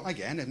have a problem,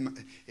 again,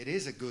 it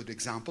is a good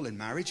example in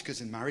marriage,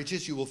 because in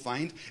marriages you will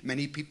find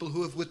many people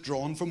who have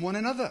withdrawn from one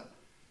another.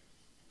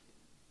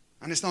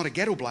 And it's not a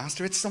ghetto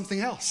blaster, it's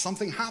something else.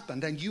 Something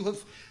happened and you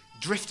have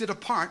drifted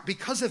apart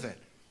because of it.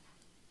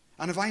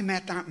 And if I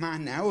met that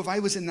man now, if I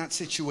was in that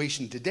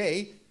situation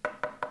today,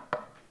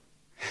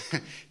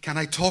 can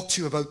I talk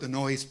to you about the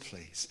noise,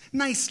 please?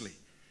 Nicely.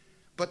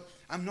 But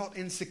I'm not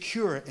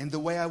insecure in the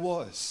way I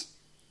was.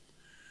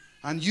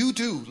 And you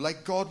do,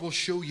 like God will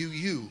show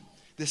you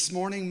this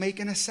morning, make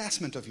an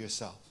assessment of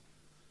yourself.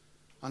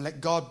 And let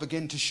God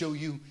begin to show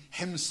you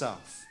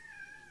himself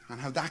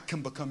and how that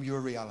can become your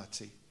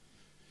reality.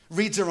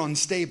 Reeds are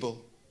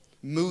unstable,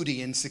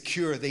 moody,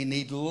 insecure. They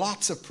need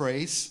lots of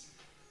praise.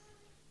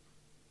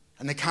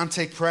 And they can't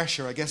take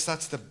pressure. I guess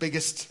that's the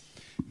biggest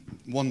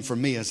one for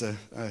me as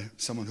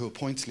someone who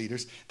appoints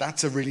leaders.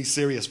 That's a really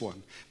serious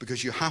one,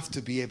 because you have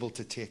to be able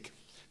to take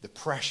the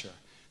pressure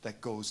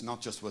that goes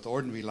not just with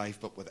ordinary life,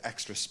 but with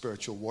extra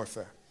spiritual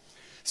warfare.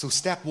 So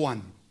step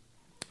one,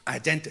 I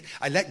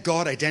let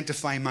God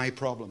identify my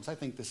problems. I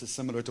think this is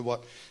similar to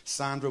what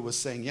Sandra was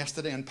saying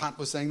yesterday and Pat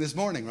was saying this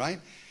morning, right?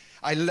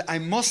 I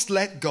must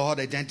let God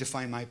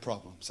identify my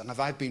problems. And if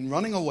I've been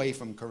running away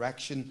from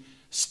correction,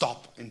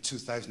 stop in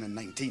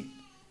 2019.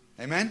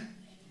 Amen?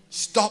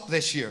 Stop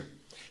this year.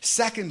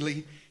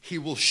 Secondly, he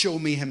will show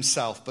me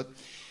himself. But,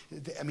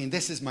 I mean,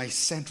 this is my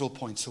central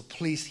point, so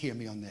please hear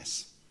me on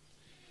this.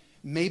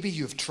 Maybe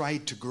you've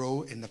tried to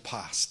grow in the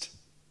past.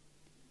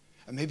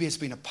 And maybe it's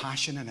been a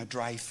passion and a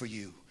drive for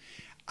you.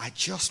 I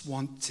just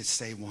want to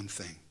say one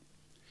thing.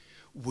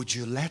 Would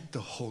you let the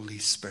Holy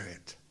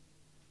Spirit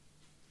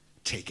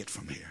take it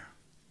from here?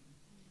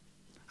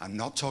 I'm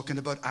not talking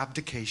about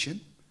abdication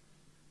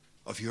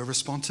of your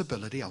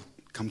responsibility. I'll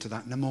come to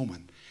that in a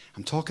moment.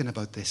 I'm talking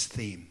about this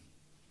theme.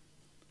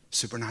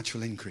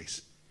 Supernatural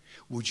increase.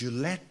 Would you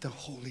let the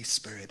Holy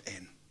Spirit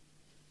in?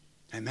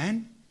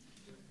 Amen?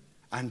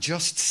 And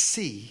just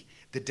see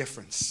the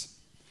difference.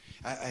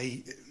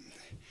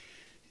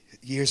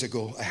 Years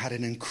ago, I had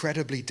an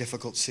incredibly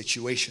difficult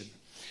situation.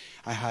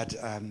 I had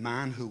a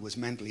man who was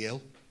mentally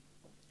ill.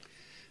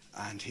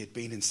 And he had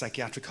been in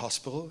psychiatric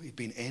hospital. He'd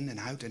been in and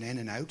out and in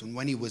and out. And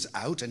when he was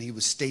out and he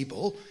was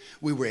stable,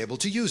 we were able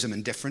to use him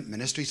in different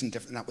ministries and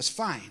that was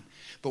fine.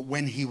 But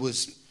when he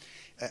was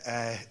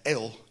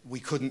ill, we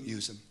couldn't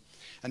use him.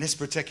 And this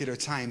particular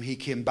time, he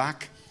came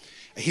back.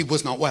 He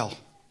was not well.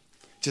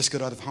 Just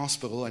got out of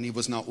hospital and he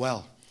was not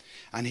well.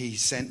 And he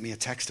sent me a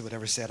text or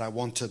whatever, said, I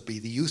want to be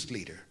the youth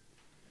leader.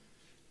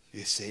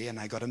 You see, and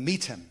I got to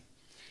meet him.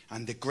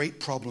 And the great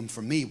problem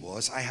for me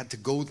was I had to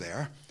go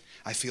there.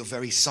 I feel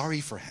very sorry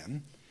for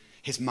him.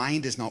 His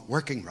mind is not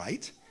working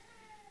right.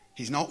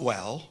 He's not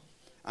well.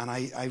 And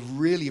I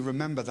really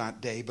remember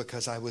that day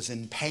because I was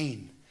in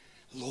pain.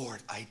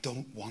 Lord, I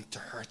don't want to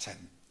hurt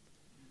him.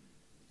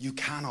 You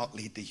cannot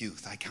lead the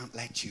youth. I can't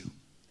let you.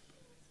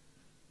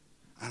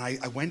 And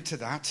I went to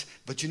that.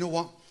 But you know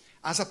what?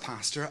 As a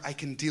pastor, I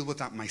can deal with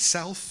that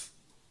myself,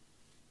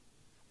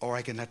 or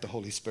I can let the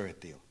Holy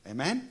Spirit deal.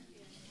 Amen?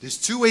 There's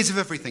two ways of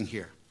everything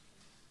here.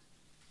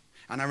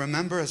 And I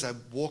remember as I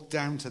walked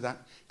down to that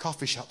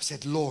coffee shop, I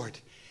said, Lord,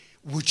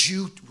 would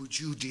you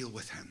deal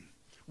with him?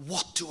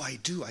 What do?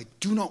 I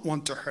do not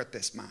want to hurt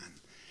this man.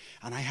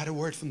 And I had a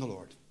word from the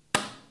Lord.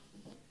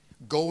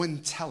 Go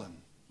and tell him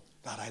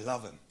that I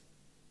love him.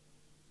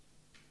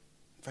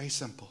 Very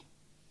simple.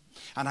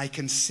 And I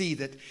can see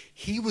that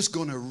he was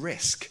going to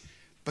risk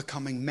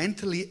becoming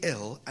mentally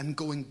ill and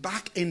going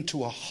back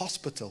into a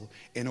hospital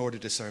in order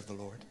to serve the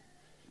Lord.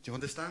 Do you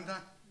understand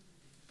that?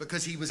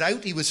 Because he was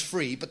out, he was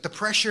free, but the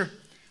pressure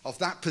of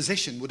that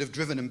position would have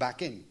driven him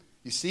back in.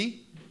 You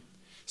see?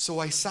 So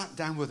I sat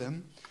down with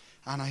him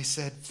and I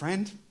said,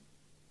 friend,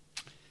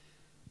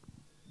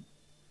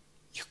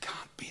 you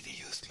can't be the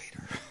youth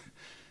leader.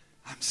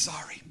 I'm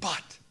sorry,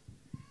 but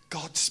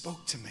God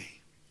spoke to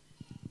me.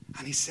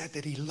 And he said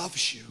that he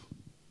loves you.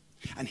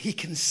 And he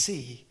can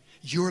see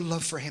your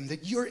love for him,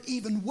 that you're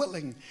even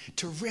willing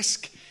to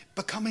risk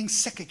becoming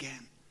sick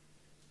again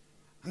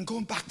and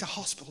going back to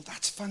hospital.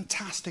 That's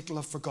fantastic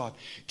love for God.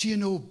 Do you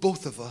know,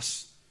 both of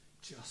us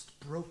just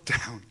broke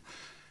down.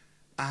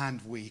 And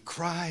we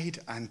cried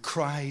and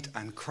cried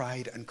and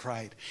cried and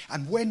cried.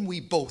 And when we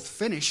both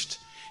finished,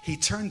 he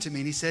turned to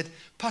me and he said,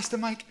 Pastor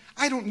Mike,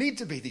 I don't need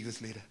to be the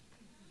youth leader.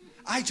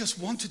 I just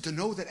wanted to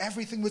know that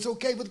everything was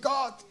okay with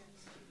God.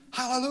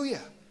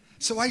 Hallelujah.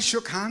 So I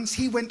shook hands.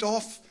 He went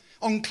off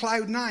on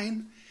cloud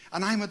 9.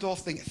 And I went off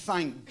thinking,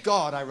 thank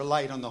God I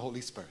relied on the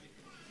Holy Spirit.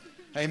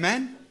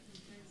 Amen?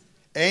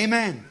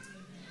 Amen.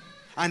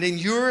 And in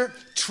your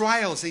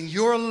trials, in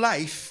your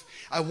life,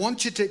 I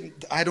want you to,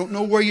 I don't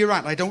know where you're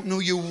at. I don't know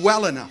you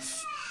well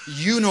enough.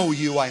 You know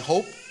you, I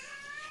hope.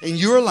 In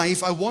your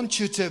life, I want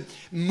you to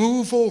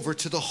move over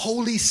to the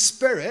Holy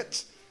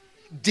Spirit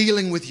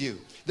dealing with you.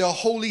 The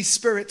Holy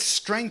Spirit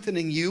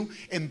strengthening you,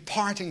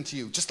 imparting to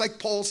you. Just like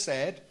Paul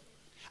said,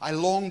 I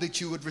long that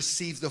you would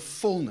receive the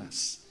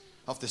fullness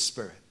of the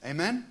Spirit.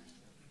 Amen?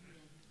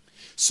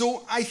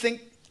 So I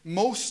think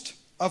most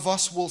of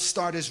us will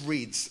start as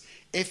reeds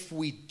if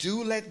we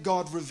do let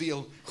God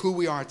reveal who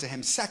we are to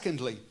him.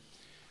 Secondly,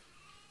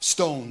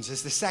 stones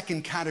is the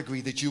second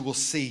category that you will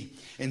see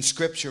in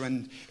Scripture.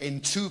 And in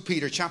 2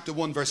 Peter chapter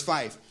 1 verse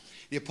 5,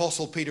 the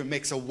Apostle Peter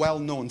makes a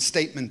well-known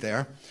statement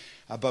there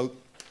about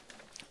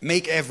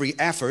make every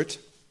effort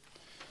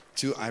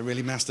to, I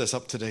really messed this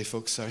up today,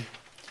 folks, sorry.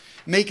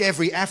 Make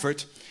every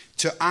effort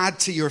to add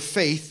to your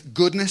faith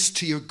goodness,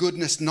 to your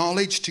goodness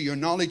knowledge, to your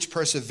knowledge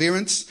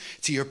perseverance,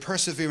 to your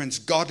perseverance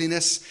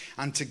godliness,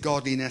 and to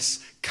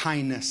godliness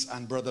kindness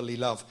and brotherly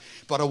love.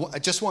 But I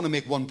just want to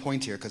make one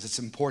point here because it's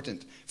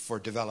important for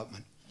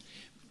development.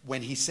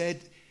 When he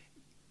said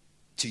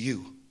to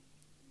you,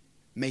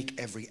 make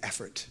every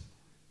effort,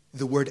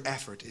 the word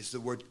effort is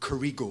the word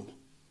kurigo.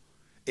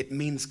 It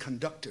means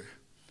conductor.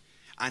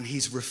 And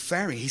he's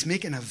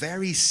making a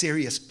very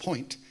serious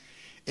point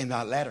in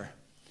that letter.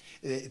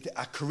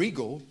 A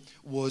kurigo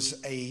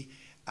was a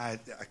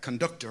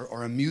conductor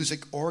or a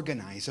music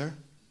organizer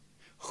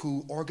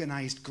who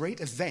organized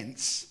great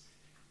events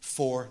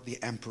for the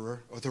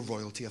emperor or the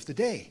royalty of the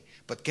day.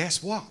 But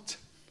guess what?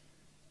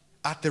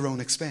 At their own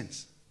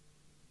expense.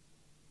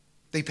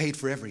 They paid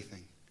for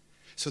everything.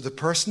 So the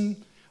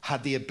person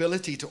had the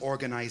ability to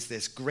organize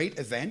this great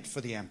event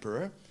for the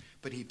emperor,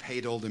 but he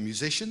paid all the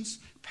musicians,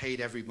 paid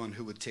everyone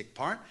who would take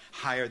part,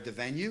 hired the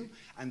venue,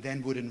 and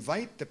then would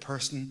invite the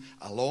person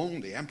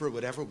along, the emperor,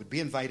 whatever, would be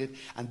invited.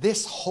 And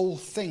this whole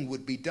thing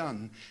would be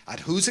done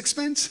at whose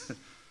expense?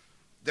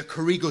 The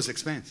kurigo's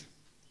expense.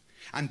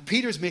 And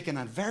Peter's making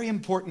a very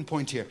important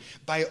point here.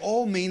 By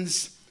all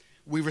means,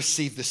 we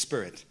receive the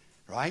Spirit,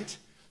 right?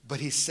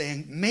 But he's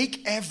saying,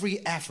 make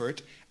every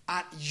effort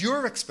at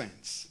your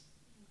expense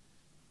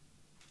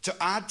to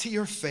add to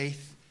your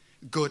faith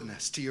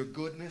goodness, to your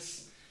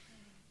goodness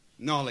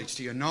knowledge,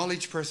 to your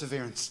knowledge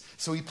perseverance.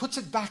 So he puts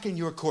it back in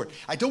your court.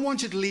 I don't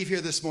want you to leave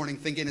here this morning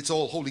thinking it's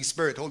all Holy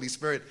Spirit, Holy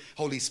Spirit,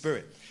 Holy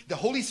Spirit. The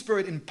Holy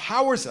Spirit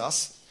empowers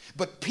us,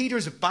 but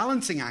Peter's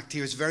balancing act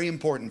here is very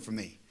important for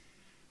me.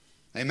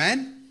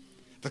 Amen?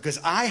 Because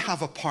I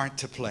have a part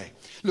to play.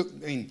 Look,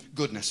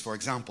 goodness, for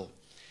example.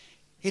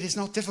 It is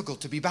not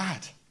difficult to be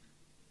bad.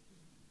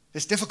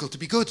 It's difficult to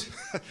be good.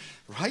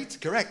 Right?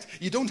 Correct.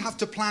 You don't have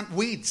to plant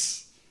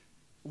weeds.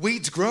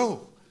 Weeds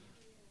grow.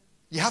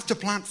 You have to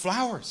plant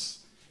flowers.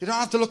 You don't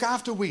have to look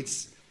after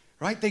weeds,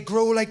 right? They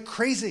grow like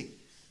crazy.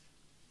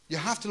 You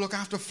have to look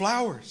after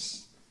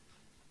flowers.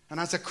 And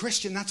as a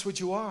Christian, that's what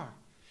you are.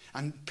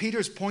 And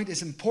Peter's point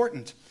is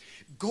important.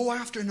 Go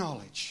after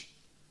knowledge,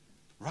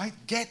 right?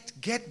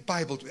 Get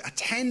Bible.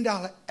 Attend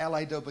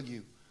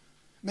LIW.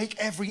 Make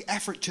every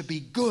effort to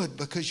be good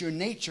because your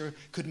nature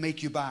could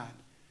make you bad.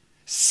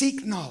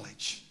 Seek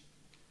knowledge,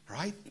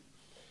 right?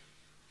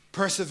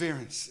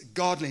 Perseverance,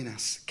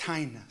 godliness,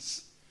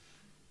 kindness.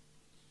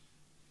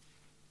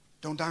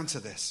 Don't answer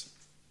this.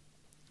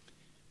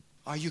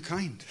 Are you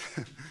kind?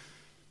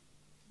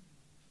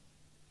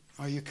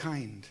 Are you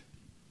kind?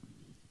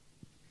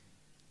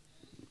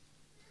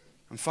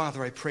 And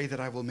Father, I pray that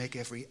I will make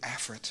every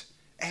effort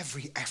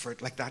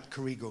like that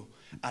kurigo,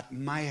 at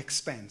my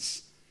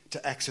expense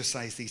to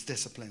exercise these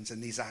disciplines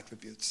and these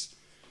attributes.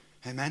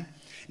 Amen?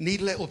 Need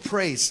a little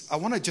praise. I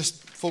want to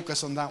just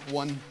focus on that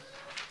one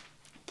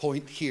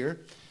point here.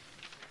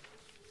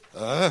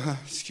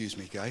 Excuse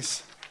me,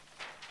 guys.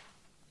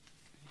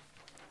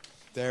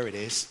 There it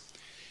is.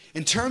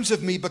 In terms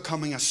of me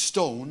becoming a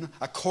stone,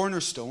 a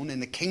cornerstone in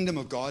the kingdom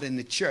of God, in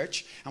the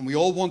church, and we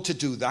all want to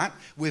do that.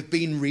 We've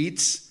been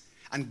reeds,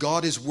 and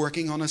God is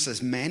working on us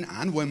as men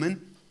and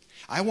women.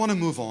 I want to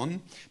move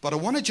on, but I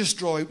want to just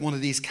draw out one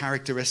of these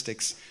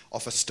characteristics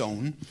of a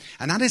stone,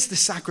 and that is the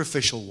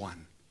sacrificial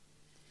one.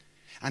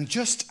 And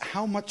just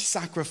how much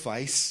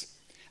sacrifice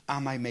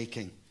am I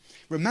making?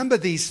 Remember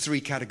these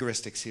three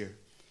characteristics here.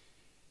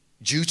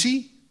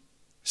 Duty,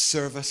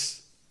 service,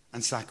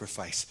 and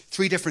sacrifice.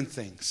 Three different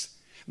things.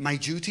 My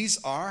duties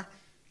are,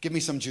 give me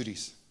some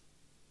duties.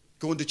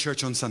 Going to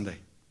church on Sunday.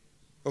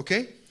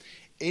 Okay?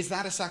 Is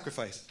that a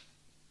sacrifice?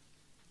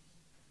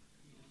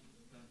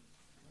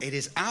 It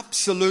is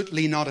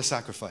absolutely not a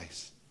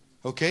sacrifice.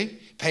 Okay?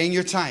 Paying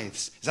your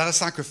tithes. Is that a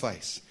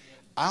sacrifice?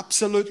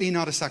 Absolutely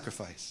not a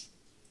sacrifice.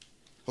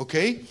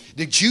 Okay?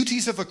 The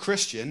duties of a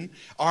Christian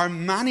are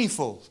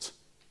manifold.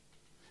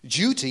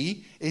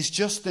 Duty is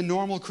just the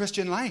normal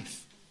Christian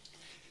life.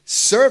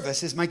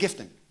 Service is my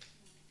gifting.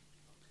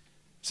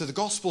 So the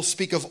Gospels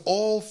speak of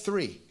all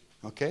three.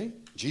 Okay?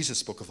 Jesus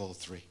spoke of all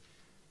three.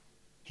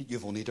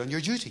 You've only done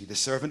your duty. The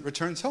servant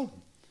returns home.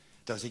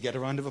 Does he get a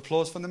round of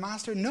applause from the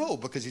master? No,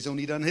 because he's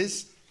only done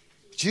his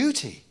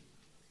duty.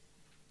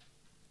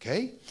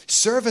 Okay?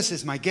 Service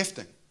is my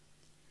gifting.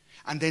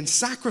 And then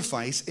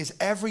sacrifice is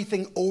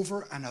everything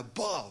over and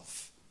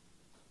above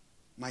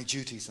my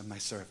duties and my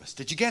service.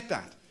 Did you get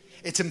that?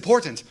 It's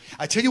important.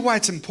 I tell you why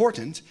it's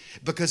important.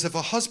 Because if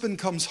a husband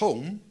comes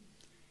home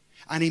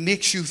and he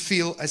makes you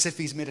feel as if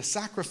he's made a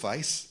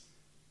sacrifice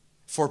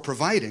for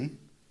providing,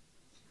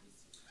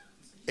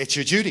 it's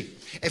your duty.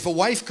 If a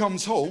wife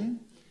comes home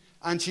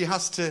and she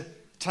has to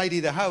tidy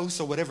the house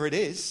or whatever it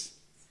is,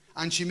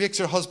 and she makes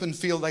her husband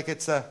feel like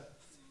it's a,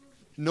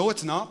 no,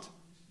 it's not.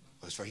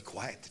 Well, it's very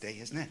quiet today,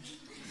 isn't it?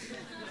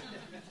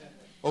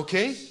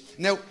 Okay?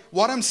 Now,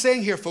 what I'm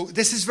saying here, folks,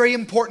 this is very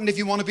important if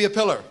you want to be a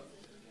pillar.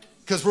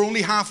 Because we're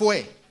only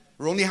halfway.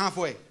 We're only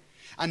halfway.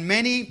 And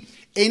many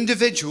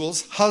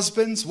Individuals,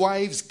 husbands,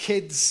 wives,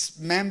 kids,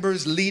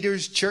 members,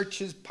 leaders,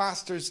 churches,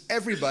 pastors,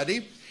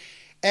 everybody.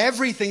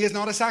 Everything is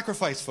not a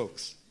sacrifice,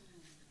 folks.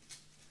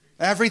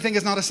 Everything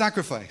is not a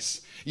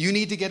sacrifice. You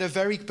need to get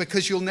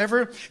because you'll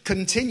never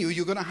continue.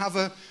 You're going to have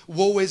a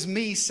woe is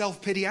me,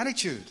 self-pity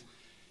attitude.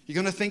 You're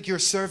going to think you're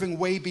serving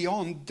way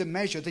beyond the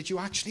measure that you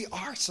actually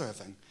are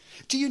serving.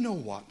 Do you know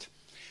what?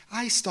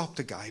 I stopped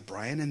a guy,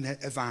 Brian, in the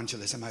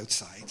evangelism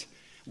outside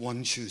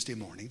one Tuesday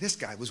morning. This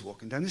guy was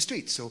walking down the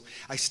street. So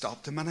I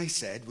stopped him and I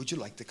said, would you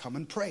like to come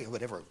and pray or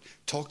whatever,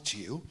 talk to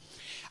you?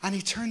 And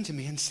he turned to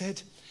me and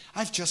said,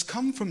 I've just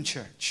come from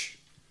church.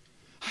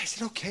 I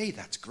said, okay,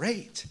 that's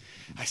great.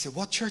 I said,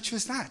 what church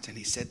was that? And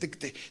he said,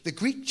 the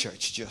Greek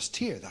church just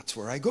here. That's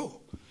where I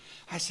go.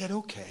 I said,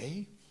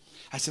 okay.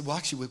 I said, well,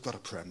 actually, we've got a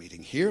prayer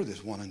meeting here.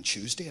 There's one on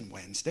Tuesday and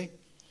Wednesday.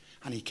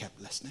 And he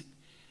kept listening.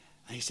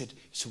 And he said,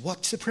 so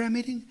what's the prayer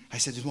meeting? I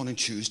said, there's one on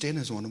Tuesday and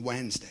there's one on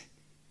Wednesday.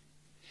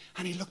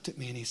 And he looked at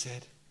me and he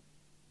said,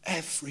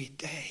 every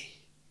day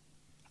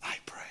I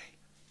pray.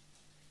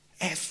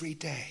 Every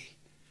day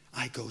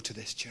I go to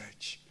this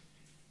church.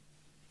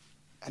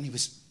 And he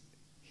was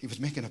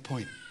making a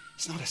point.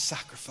 It's not a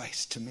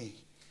sacrifice to me.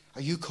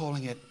 Are you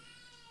calling it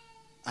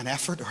an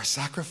effort or a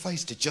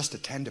sacrifice to just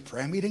attend a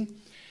prayer meeting?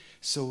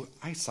 So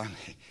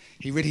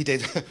he really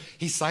did.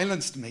 He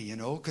silenced me,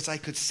 because I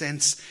could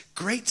sense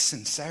great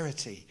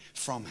sincerity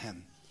from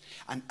him.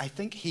 And I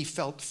think he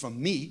felt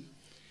from me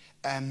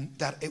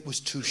that it was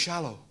too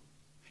shallow.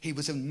 He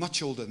was a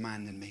much older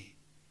man than me.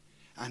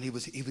 And he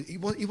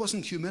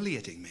wasn't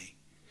humiliating me.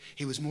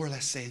 He was more or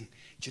less saying,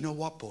 do you know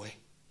what, boy?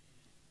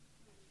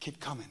 Keep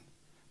coming.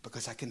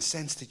 Because I can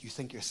sense that you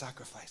think you're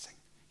sacrificing.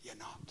 You're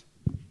not.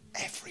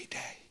 Every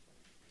day.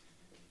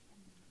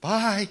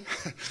 Bye.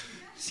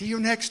 See you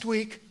next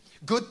week.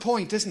 Good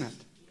point, isn't it?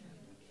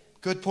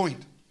 Good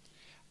point.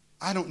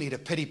 I don't need a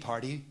pity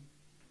party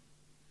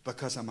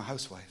because I'm a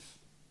housewife.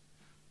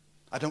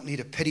 I don't need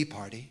a pity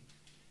party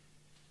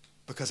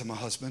because I'm a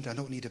husband. I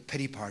don't need a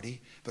pity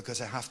party because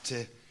I have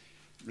to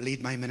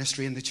lead my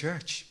ministry in the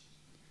church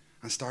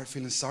and start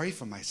feeling sorry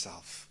for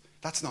myself.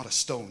 That's not a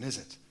stone, is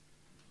it?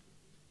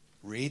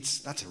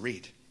 Reeds, that's a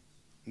reed.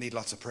 Need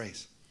lots of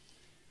praise.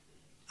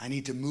 I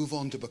need to move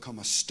on to become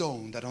a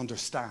stone that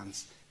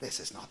understands this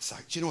is not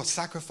sacrifice. Do you know what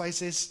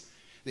sacrifice is?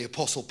 The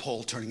Apostle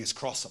Paul turning his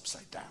cross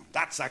upside down.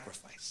 That's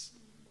sacrifice.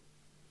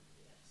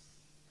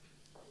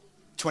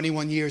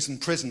 21 years in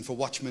prison for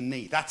Watchman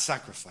Nee. That's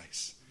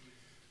sacrifice.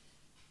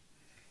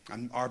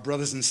 And our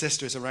brothers and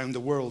sisters around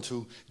the world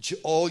who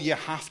all you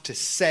have to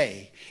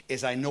say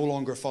is, I no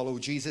longer follow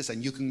Jesus,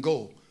 and you can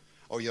go.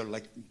 Or you're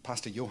like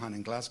Pastor Johan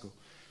in Glasgow.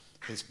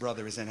 His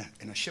brother is in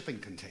a shipping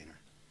container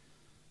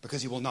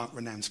because he will not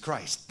renounce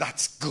Christ.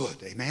 That's good,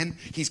 amen?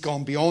 He's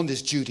gone beyond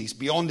his duties,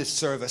 beyond his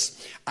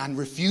service, and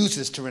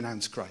refuses to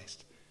renounce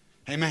Christ.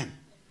 Amen.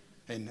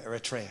 In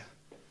Eritrea.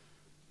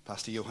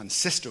 Pastor Johan's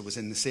sister was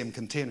in the same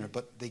container,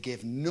 but they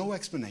gave no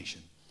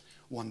explanation.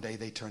 One day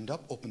they turned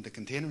up, opened the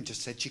container, and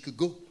just said she could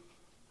go.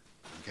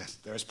 I guess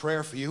there's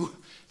prayer for you.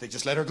 They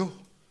just let her go.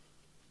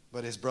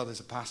 But his brother's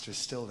a pastor is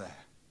still there.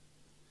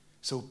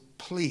 So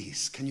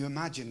please, can you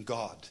imagine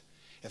God,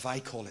 if I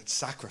call it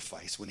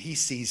sacrifice, when he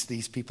sees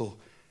these people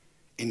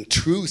in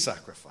true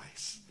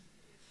sacrifice,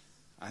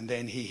 and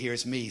then he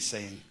hears me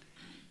saying,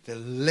 the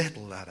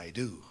little that I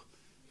do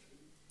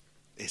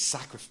is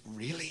sacrifice.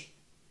 Really?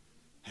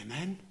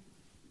 Amen?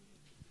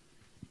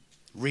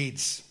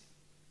 Reeds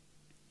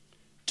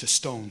to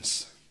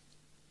stones.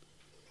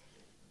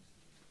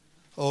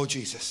 Oh,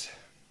 Jesus.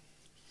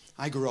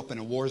 I grew up in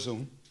a war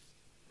zone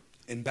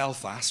in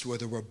Belfast where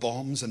there were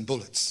bombs and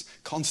bullets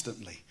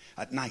constantly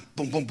at night.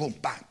 Boom, boom, boom,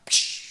 bang.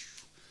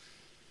 Psh.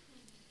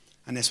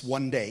 And this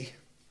one day,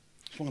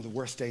 it's one of the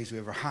worst days we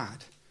ever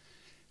had,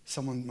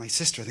 someone, my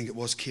sister I think it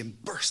was, came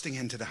bursting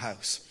into the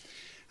house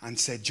and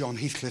said, John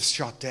Heathcliff's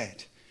shot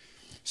dead.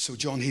 So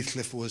John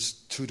Heathcliff was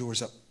 2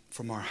 doors up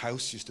from our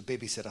house, used to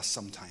babysit us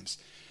sometimes.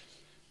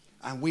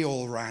 And we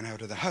all ran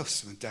out of the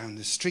house, went down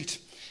the street.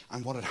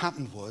 And what had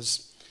happened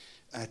was,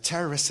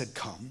 terrorists had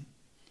come,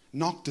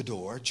 knocked the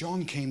door.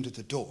 John came to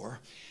the door,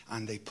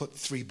 and they put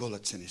 3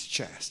 bullets in his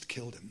chest,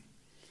 killed him,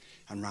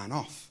 and ran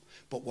off.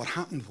 But what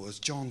happened was,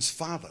 John's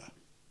father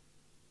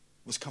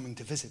was coming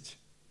to visit.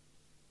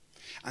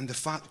 And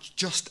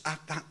just at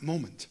that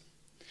moment,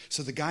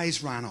 so the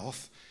guys ran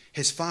off.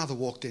 His father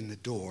walked in the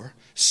door,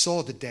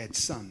 saw the dead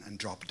son, and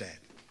dropped dead.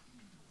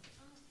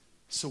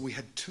 So we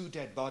had 2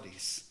 dead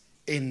bodies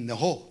in the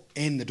hall,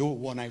 in the door,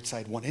 one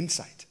outside, one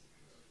inside.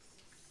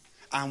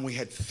 And we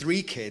had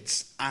 3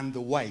 kids and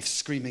the wife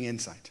screaming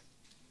inside.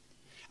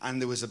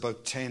 And there was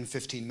about 10,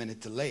 15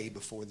 minute delay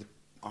before the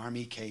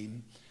army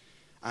came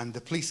and the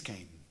police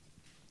came.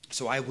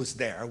 So I was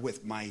there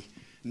with my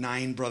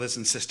 9 brothers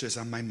and sisters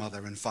and my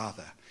mother and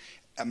father.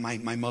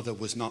 My mother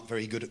was not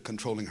very good at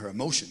controlling her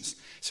emotions.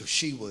 So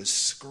she was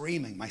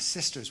screaming. My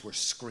sisters were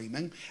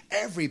screaming.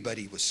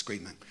 Everybody was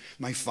screaming.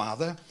 My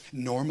father,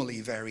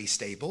 normally very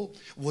stable,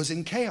 was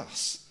in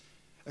chaos.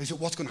 He said,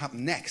 what's going to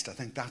happen next? I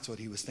think that's what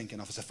he was thinking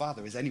of as a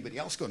father. Is anybody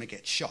else going to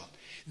get shot?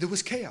 There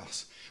was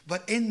chaos.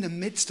 But in the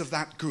midst of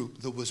that group,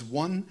 there was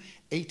one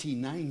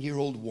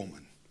 89-year-old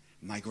woman,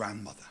 my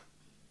grandmother.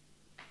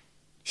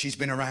 She's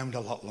been around a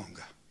lot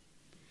longer.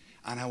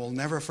 And I will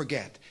never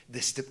forget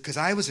this, because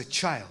I was a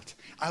child.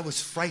 I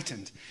was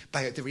frightened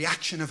by the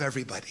reaction of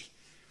everybody.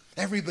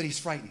 Everybody's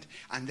frightened.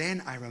 And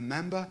then I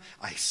remember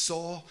I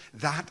saw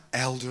that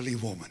elderly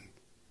woman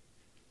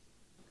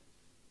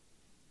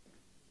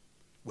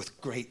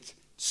with great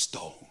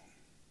stone,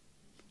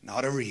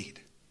 not a reed,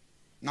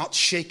 not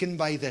shaken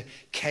by the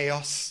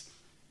chaos.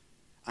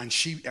 And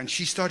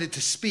she started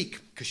to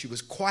speak, because she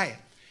was quiet,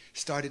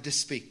 started to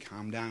speak.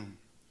 Calm down.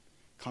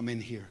 Come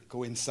in here.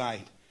 Go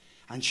inside.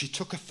 And she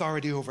took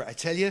authority over it. I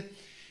tell you,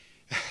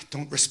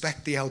 don't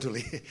respect the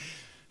elderly.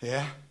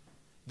 Yeah?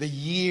 The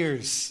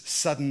years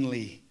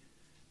suddenly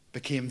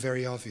became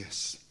very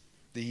obvious.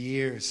 The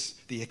years,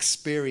 the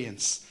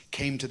experience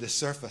came to the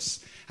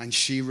surface. And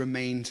she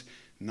remained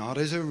not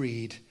as a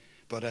reed,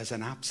 but as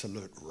an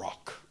absolute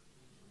rock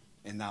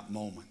in that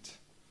moment.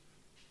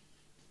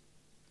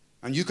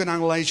 And you can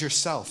analyze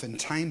yourself in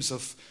times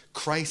of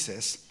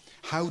crisis.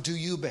 How do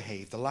you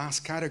behave? The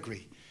last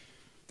category.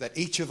 That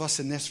each of us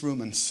in this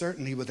room, and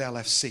certainly with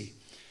LFC,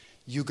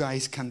 you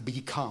guys can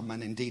become,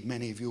 and indeed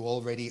many of you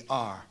already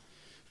are,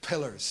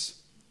 pillars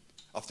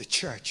of the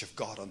church of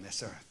God on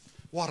this earth.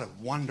 What a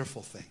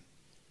wonderful thing.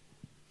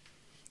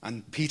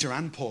 And Peter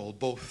and Paul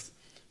both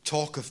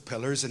talk of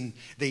pillars, and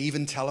they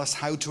even tell us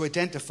how to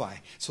identify.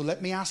 So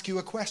let me ask you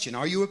a question.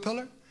 Are you a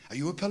pillar? Are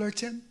you a pillar,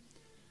 Tim?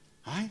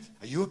 Right?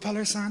 Are you a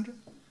pillar, Sandra?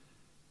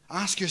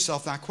 Ask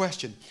yourself that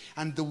question.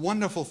 And the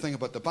wonderful thing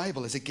about the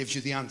Bible is it gives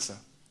you the answer.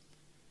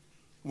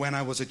 When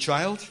I was a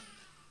child,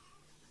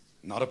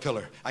 not a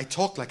pillar. I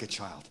talked like a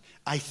child.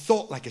 I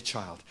thought like a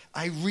child.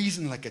 I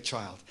reasoned like a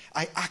child.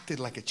 I acted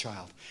like a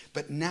child.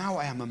 But now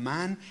I am a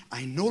man.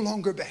 I no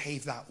longer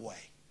behave that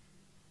way.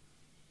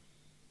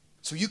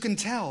 So you can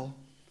tell,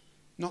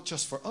 not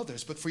just for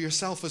others, but for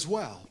yourself as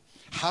well.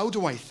 How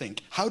do I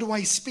think? How do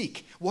I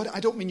speak?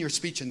 I don't mean your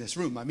speech in this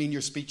room. I mean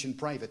your speech in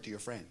private to your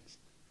friends.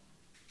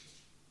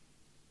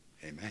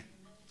 Amen.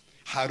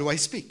 How do I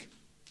speak?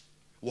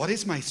 What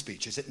is my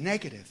speech? Is it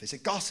negative? Is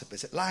it gossip?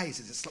 Is it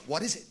lies?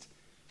 What is it?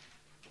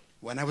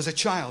 When I was a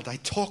child, I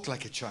talked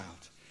like a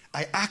child.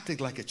 I acted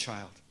like a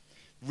child.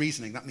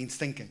 Reasoning, that means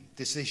thinking,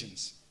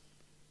 decisions.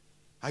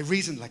 I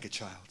reasoned like a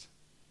child.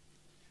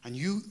 And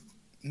you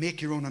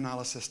make your own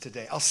analysis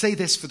today. I'll say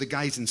this for the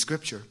guys in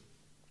Scripture.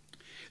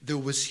 There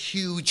was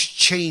huge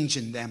change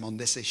in them on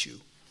this issue.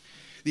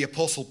 The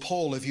Apostle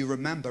Paul, if you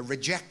remember,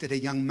 rejected a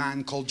young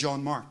man called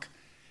John Mark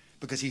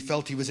because he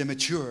felt he was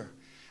immature.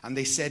 And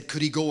they said,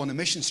 could he go on a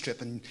mission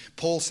trip? And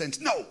Paul said,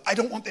 no, I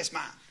don't want this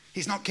man.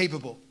 He's not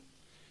capable.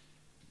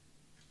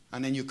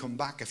 And then you come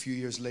back a few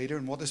years later,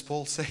 and what does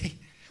Paul say?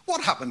 What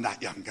happened to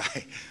that young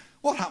guy?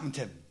 What happened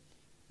to him?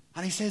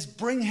 And he says,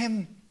 bring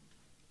him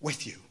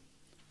with you.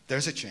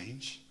 There's a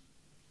change.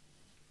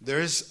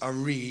 There's a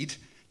reed,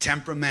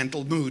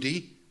 temperamental,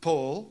 moody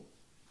Paul.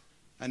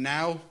 And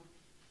now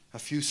a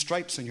few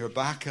stripes on your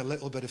back, a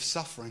little bit of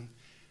suffering.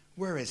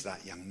 Where is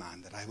that young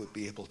man that I would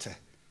be able to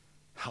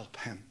help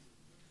him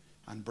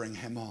and bring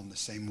him on the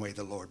same way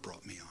the Lord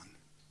brought me on?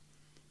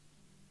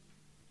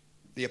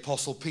 The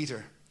Apostle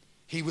Peter,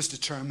 he was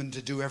determined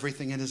to do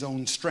everything in his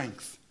own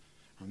strength.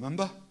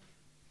 Remember?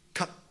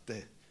 Cut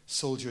the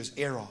soldier's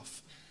ear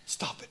off.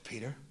 Stop it,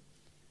 Peter.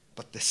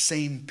 But the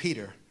same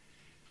Peter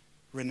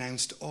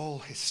renounced all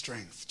his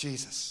strength.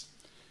 Jesus,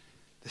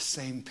 the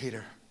same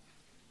Peter.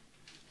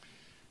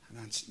 And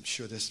I'm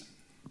sure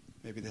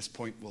maybe this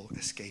point will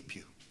escape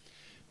you.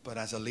 But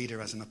as a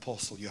leader, as an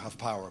apostle, you have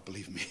power,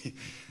 believe me.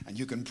 And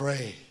you can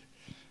pray.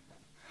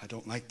 I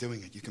don't like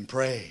doing it. You can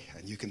pray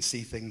and you can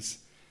see things.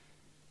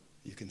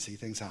 You can see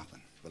things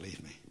happen,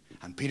 believe me.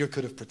 And Peter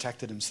could have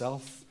protected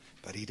himself,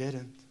 but he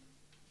didn't.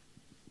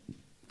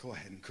 Go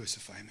ahead and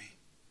crucify me.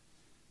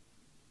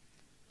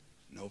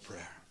 No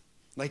prayer.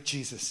 Like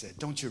Jesus said,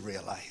 don't you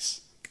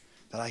realize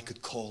that I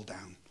could call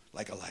down,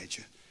 like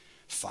Elijah,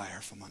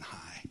 fire from on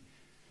high?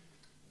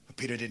 But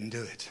Peter didn't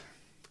do it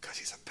because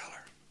he's a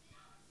pillar.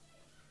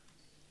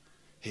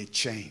 He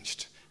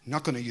changed. I'm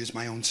not going to use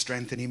my own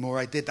strength anymore.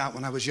 I did that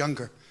when I was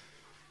younger.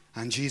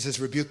 And Jesus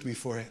rebuked me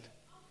for it.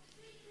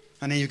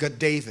 And then you've got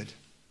David,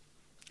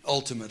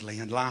 ultimately.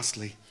 And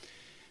lastly,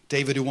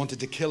 David, who wanted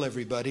to kill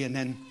everybody. And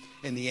then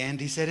in the end,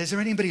 he said, is there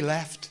anybody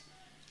left?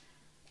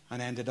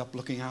 And ended up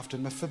looking after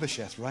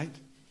Mephibosheth, right?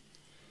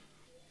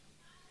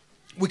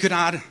 We could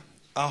add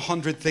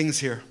 100 things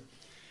here.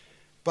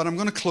 But I'm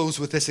going to close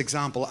with this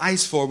example.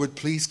 Eyes forward,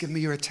 please give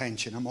me your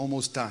attention. I'm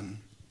almost done.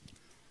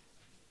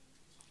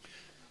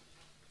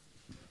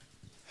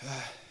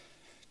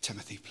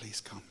 Timothy,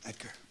 please come.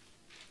 Edgar.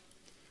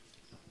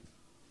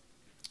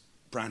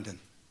 Brandon,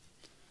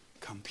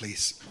 come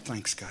please.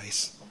 Thanks,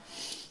 guys.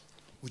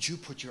 Would you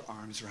put your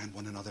arms around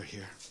one another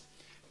here?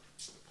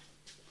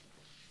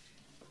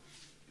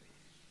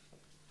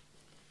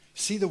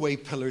 See the way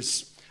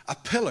a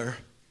pillar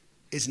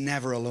is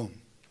never alone.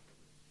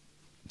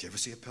 Do you ever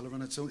see a pillar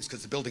on its own? It's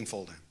because the building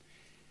fall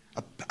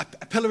down.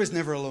 A pillar is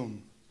never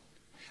alone.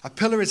 A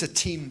pillar is a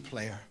team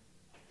player.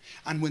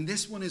 And when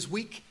this one is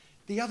weak,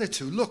 the other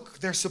two, look,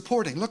 they're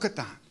supporting. Look at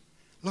that.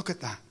 Look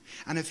at that.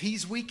 And if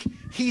he's weak,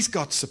 he's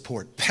got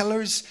support.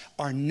 Pillars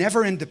are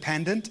never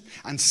independent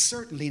and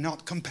certainly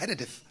not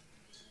competitive.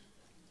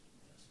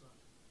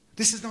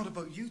 This is not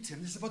about you,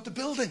 Tim. This is about the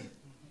building.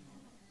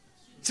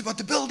 It's about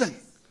the building.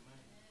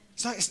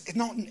 It's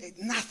not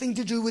nothing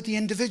to do with the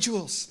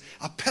individuals.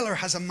 A pillar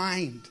has a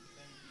mind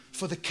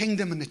for the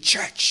kingdom and the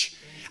church.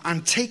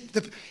 And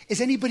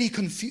is anybody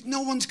confused?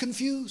 No one's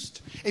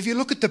confused. If you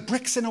look at the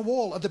bricks in a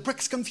wall, are the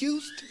bricks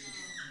confused?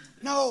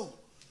 No.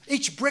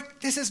 Each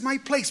brick, this is my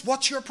place.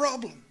 What's your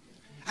problem?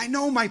 I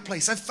know my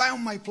place. I've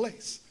found my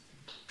place.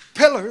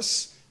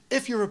 Pillars,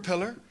 if you're a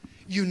pillar,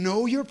 you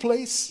know your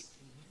place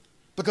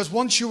because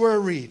once you were a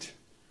reed,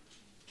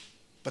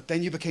 but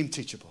then you became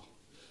teachable.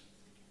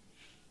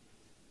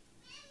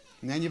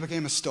 And then you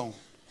became a stone,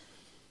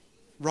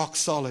 rock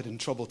solid in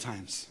troubled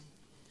times.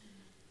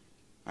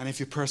 And if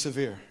you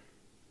persevere,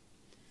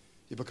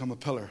 you become a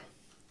pillar.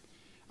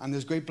 And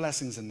there's great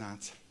blessings in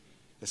that.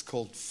 It's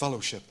called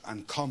fellowship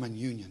and common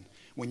union.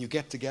 When you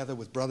get together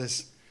with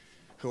brothers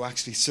who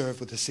actually serve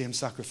with the same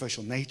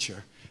sacrificial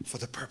nature for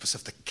the purpose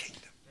of the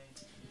kingdom.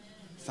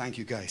 Thank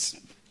you, guys.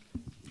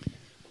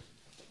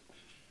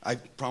 I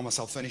promise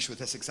I'll finish with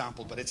this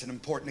example, but it's an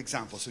important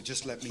example, so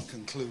just let me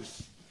conclude.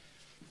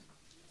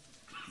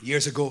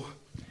 Years ago,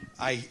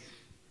 I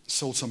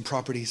sold some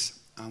properties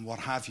and what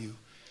have you,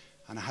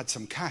 and I had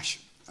some cash.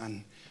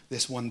 And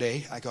this one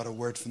day, I got a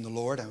word from the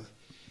Lord,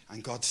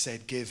 and God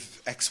said,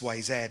 give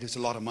XYZ, it's a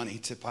lot of money,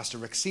 to Pastor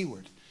Rick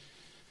Seward.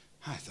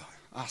 I thought,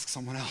 ask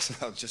someone else.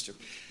 I was just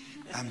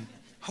joking.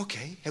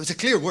 Okay, it was a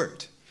clear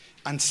word.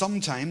 And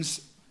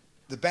sometimes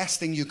the best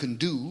thing you can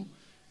do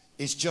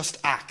is just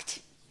act.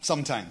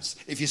 Sometimes.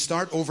 If you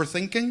start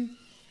overthinking,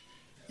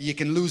 you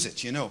can lose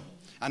it, you know.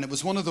 And it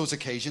was one of those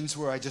occasions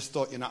where I just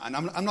thought, you know, and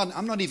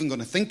I'm not even going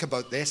to think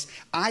about this.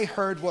 I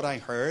heard what I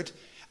heard,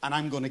 and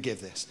I'm going to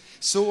give this.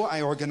 So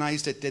I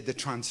organized it, did the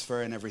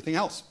transfer and everything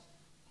else.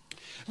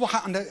 What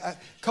happened, a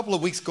couple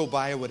of weeks go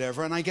by or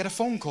whatever, and I get a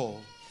phone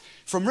call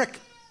from Rick.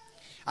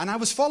 And I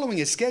was following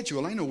his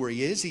schedule. I know where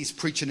he is. He's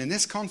preaching in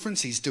this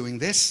conference. He's doing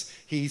this.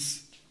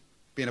 He's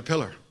being a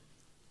pillar.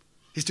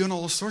 He's doing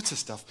all sorts of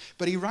stuff.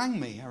 But he rang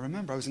me. I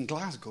remember I was in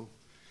Glasgow.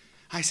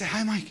 I said,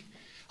 hi, Mike.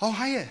 Oh,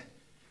 hiya.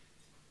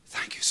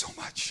 Thank you so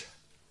much.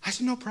 I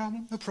said, no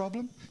problem, no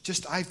problem.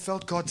 Just I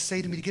felt God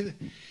say to me to give it.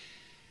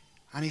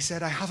 And he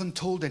said, I haven't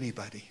told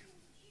anybody.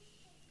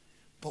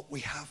 But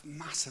we have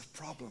massive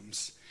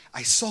problems.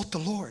 I sought the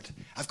Lord.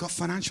 I've got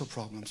financial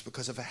problems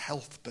because of a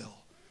health bill.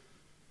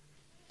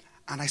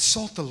 And I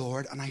sought the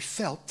Lord and I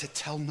felt to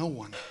tell no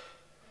one,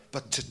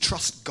 but to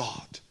trust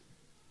God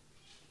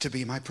to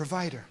be my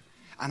provider.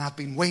 And I've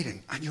been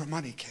waiting and your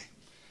money came.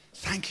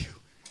 Thank you.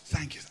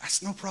 Thank you.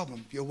 That's no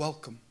problem. You're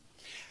welcome.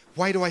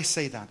 Why do I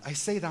say that? I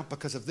say that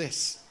because of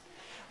this.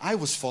 I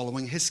was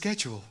following his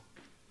schedule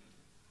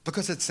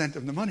because it sent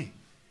him the money.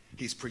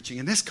 He's preaching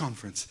in this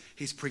conference.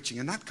 He's preaching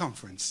in that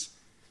conference.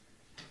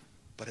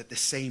 But at the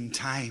same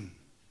time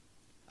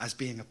as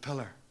being a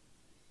pillar,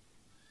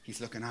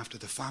 he's looking after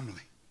the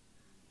family.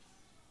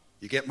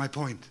 You get my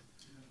point?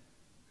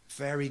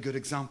 Very good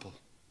example.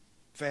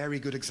 Very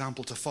good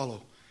example to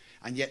follow.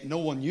 And yet no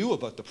one knew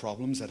about the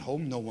problems at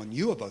home. No one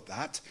knew about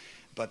that.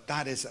 But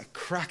that is a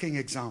cracking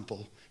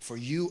example for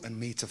you and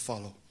me to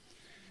follow.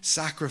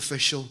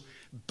 Sacrificial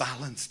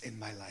balance in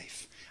my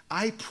life.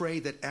 I pray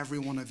that every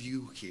one of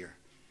you here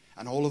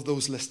and all of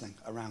those listening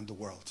around the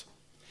world,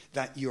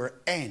 that your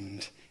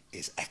end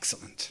is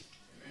excellent.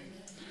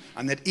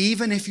 And that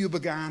even if you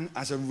began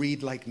as a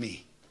reed like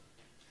me,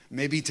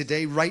 maybe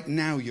today, right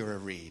now, you're a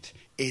reed.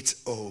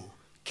 It's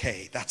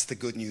okay. That's the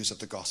good news of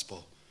the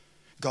gospel.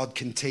 God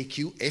can take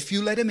you. If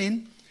you let him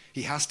in,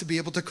 he has to be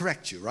able to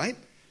correct you, right?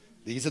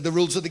 These are the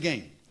rules of the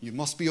game. You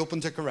must be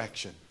open to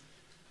correction.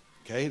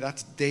 Okay,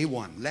 that's day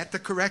one. Let the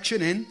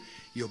correction in.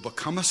 You'll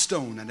become a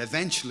stone. And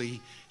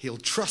eventually, he'll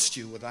trust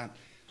you with that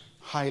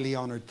highly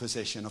honored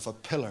position of a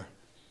pillar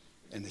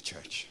in the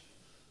church.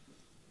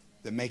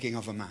 The making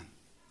of a man.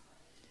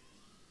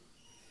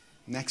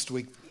 Next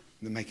week,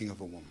 the making of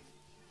a woman.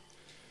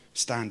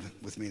 Stand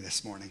with me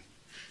this morning.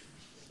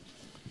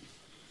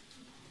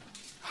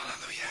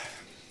 Hallelujah.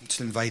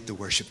 Let's invite the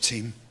worship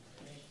team.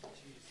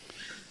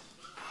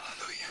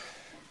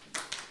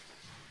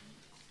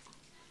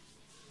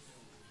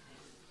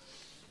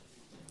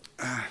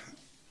 Hallelujah.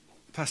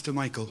 Pastor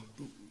Michael,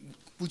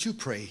 would you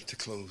pray to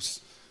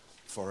close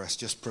for us?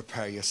 Just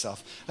prepare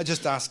yourself. I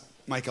just ask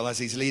Michael, as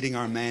he's leading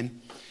our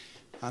men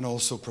and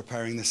also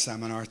preparing the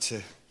seminar,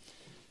 to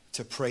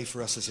pray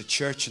for us as a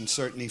church, and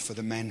certainly for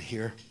the men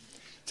here,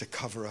 to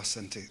cover us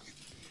and to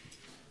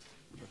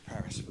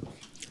prepare us.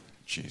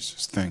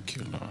 Jesus, thank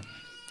you, Lord.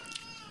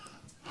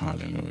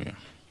 Hallelujah.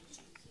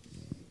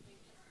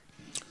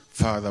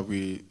 Father,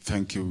 we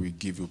thank you. We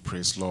give you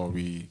praise, Lord.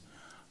 We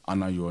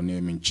honor your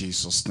name in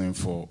Jesus' name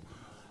for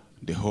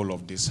the whole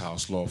of this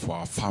house, Lord, for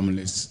our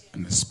families,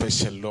 and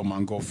especially, Lord,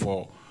 my God,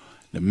 for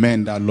the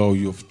men that, Lord,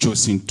 you have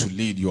chosen to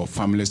lead your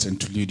families and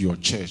to lead your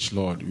church,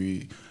 Lord.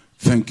 We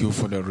thank you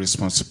for the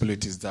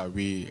responsibilities that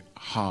we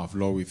have,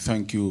 Lord. We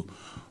thank you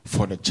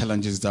for the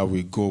challenges that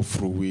we go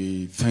through.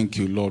 We thank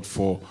you, Lord,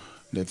 for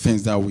the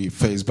things that we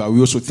face. But we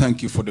also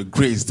thank you for the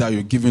grace that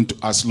you're giving to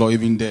us, Lord,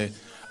 even the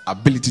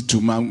ability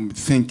to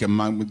think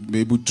and be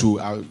able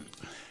to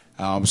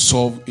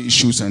solve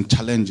issues and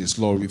challenges,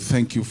 Lord. We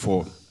thank you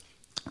for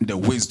the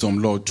wisdom,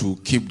 Lord, to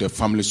keep the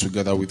families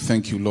together. We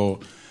thank you, Lord,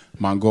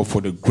 my God, for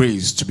the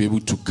grace to be able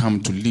to come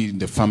to lead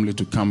the family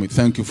to come. We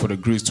thank you for the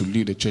grace to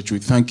lead the church. We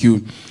thank you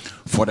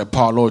for the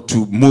power, Lord,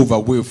 to move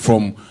away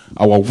from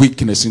our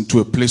weakness into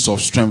a place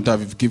of strength that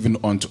you've given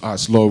unto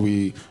us. Lord,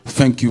 we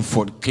thank you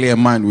for the clear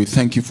mind. We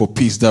thank you for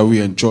peace that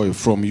we enjoy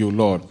from you,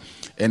 Lord,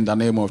 in the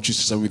name of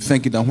Jesus. And we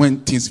thank you that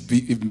when things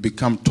even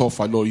become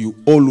tougher, Lord, you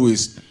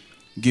always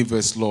give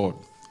us, Lord,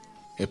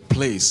 a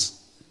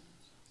place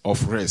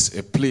of rest,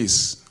 a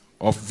place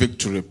of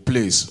victory, a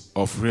place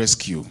of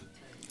rescue.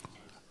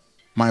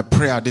 My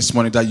prayer this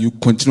morning that you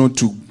continue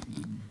to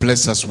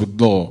bless us with,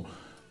 Lord,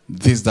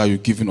 this that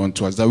you've given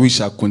unto us, that we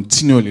shall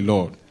continually,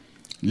 Lord,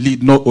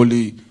 lead not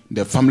only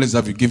the families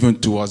that you've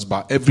given to us,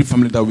 but every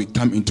family that we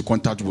come into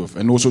contact with,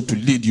 and also to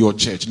lead your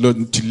church,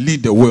 Lord, to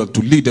lead the world,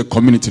 to lead the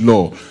community,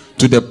 Lord,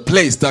 to the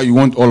place that you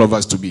want all of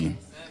us to be.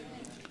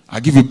 I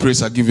give you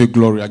praise, I give you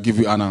glory, I give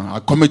you honor. I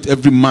commit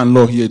every man,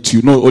 Lord, here to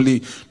you, not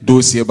only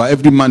those here, but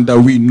every man that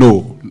we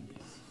know,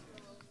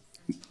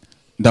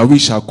 that we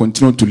shall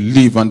continue to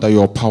live under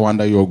your power,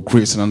 under your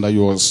grace, and under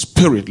your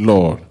spirit,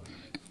 Lord.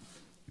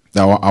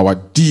 That our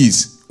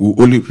deeds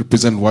will only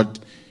represent what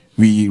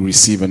we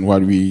receive and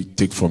what we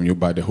take from you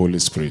by the Holy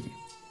Spirit.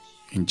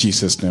 In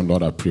Jesus' name,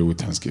 Lord, I pray with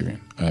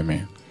thanksgiving.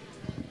 Amen.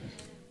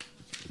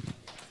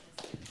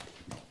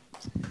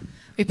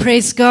 We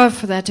praise God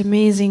for that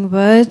amazing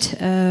word.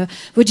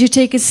 Would you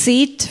take a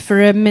seat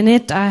for a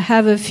minute? I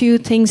have a few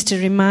things to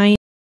remind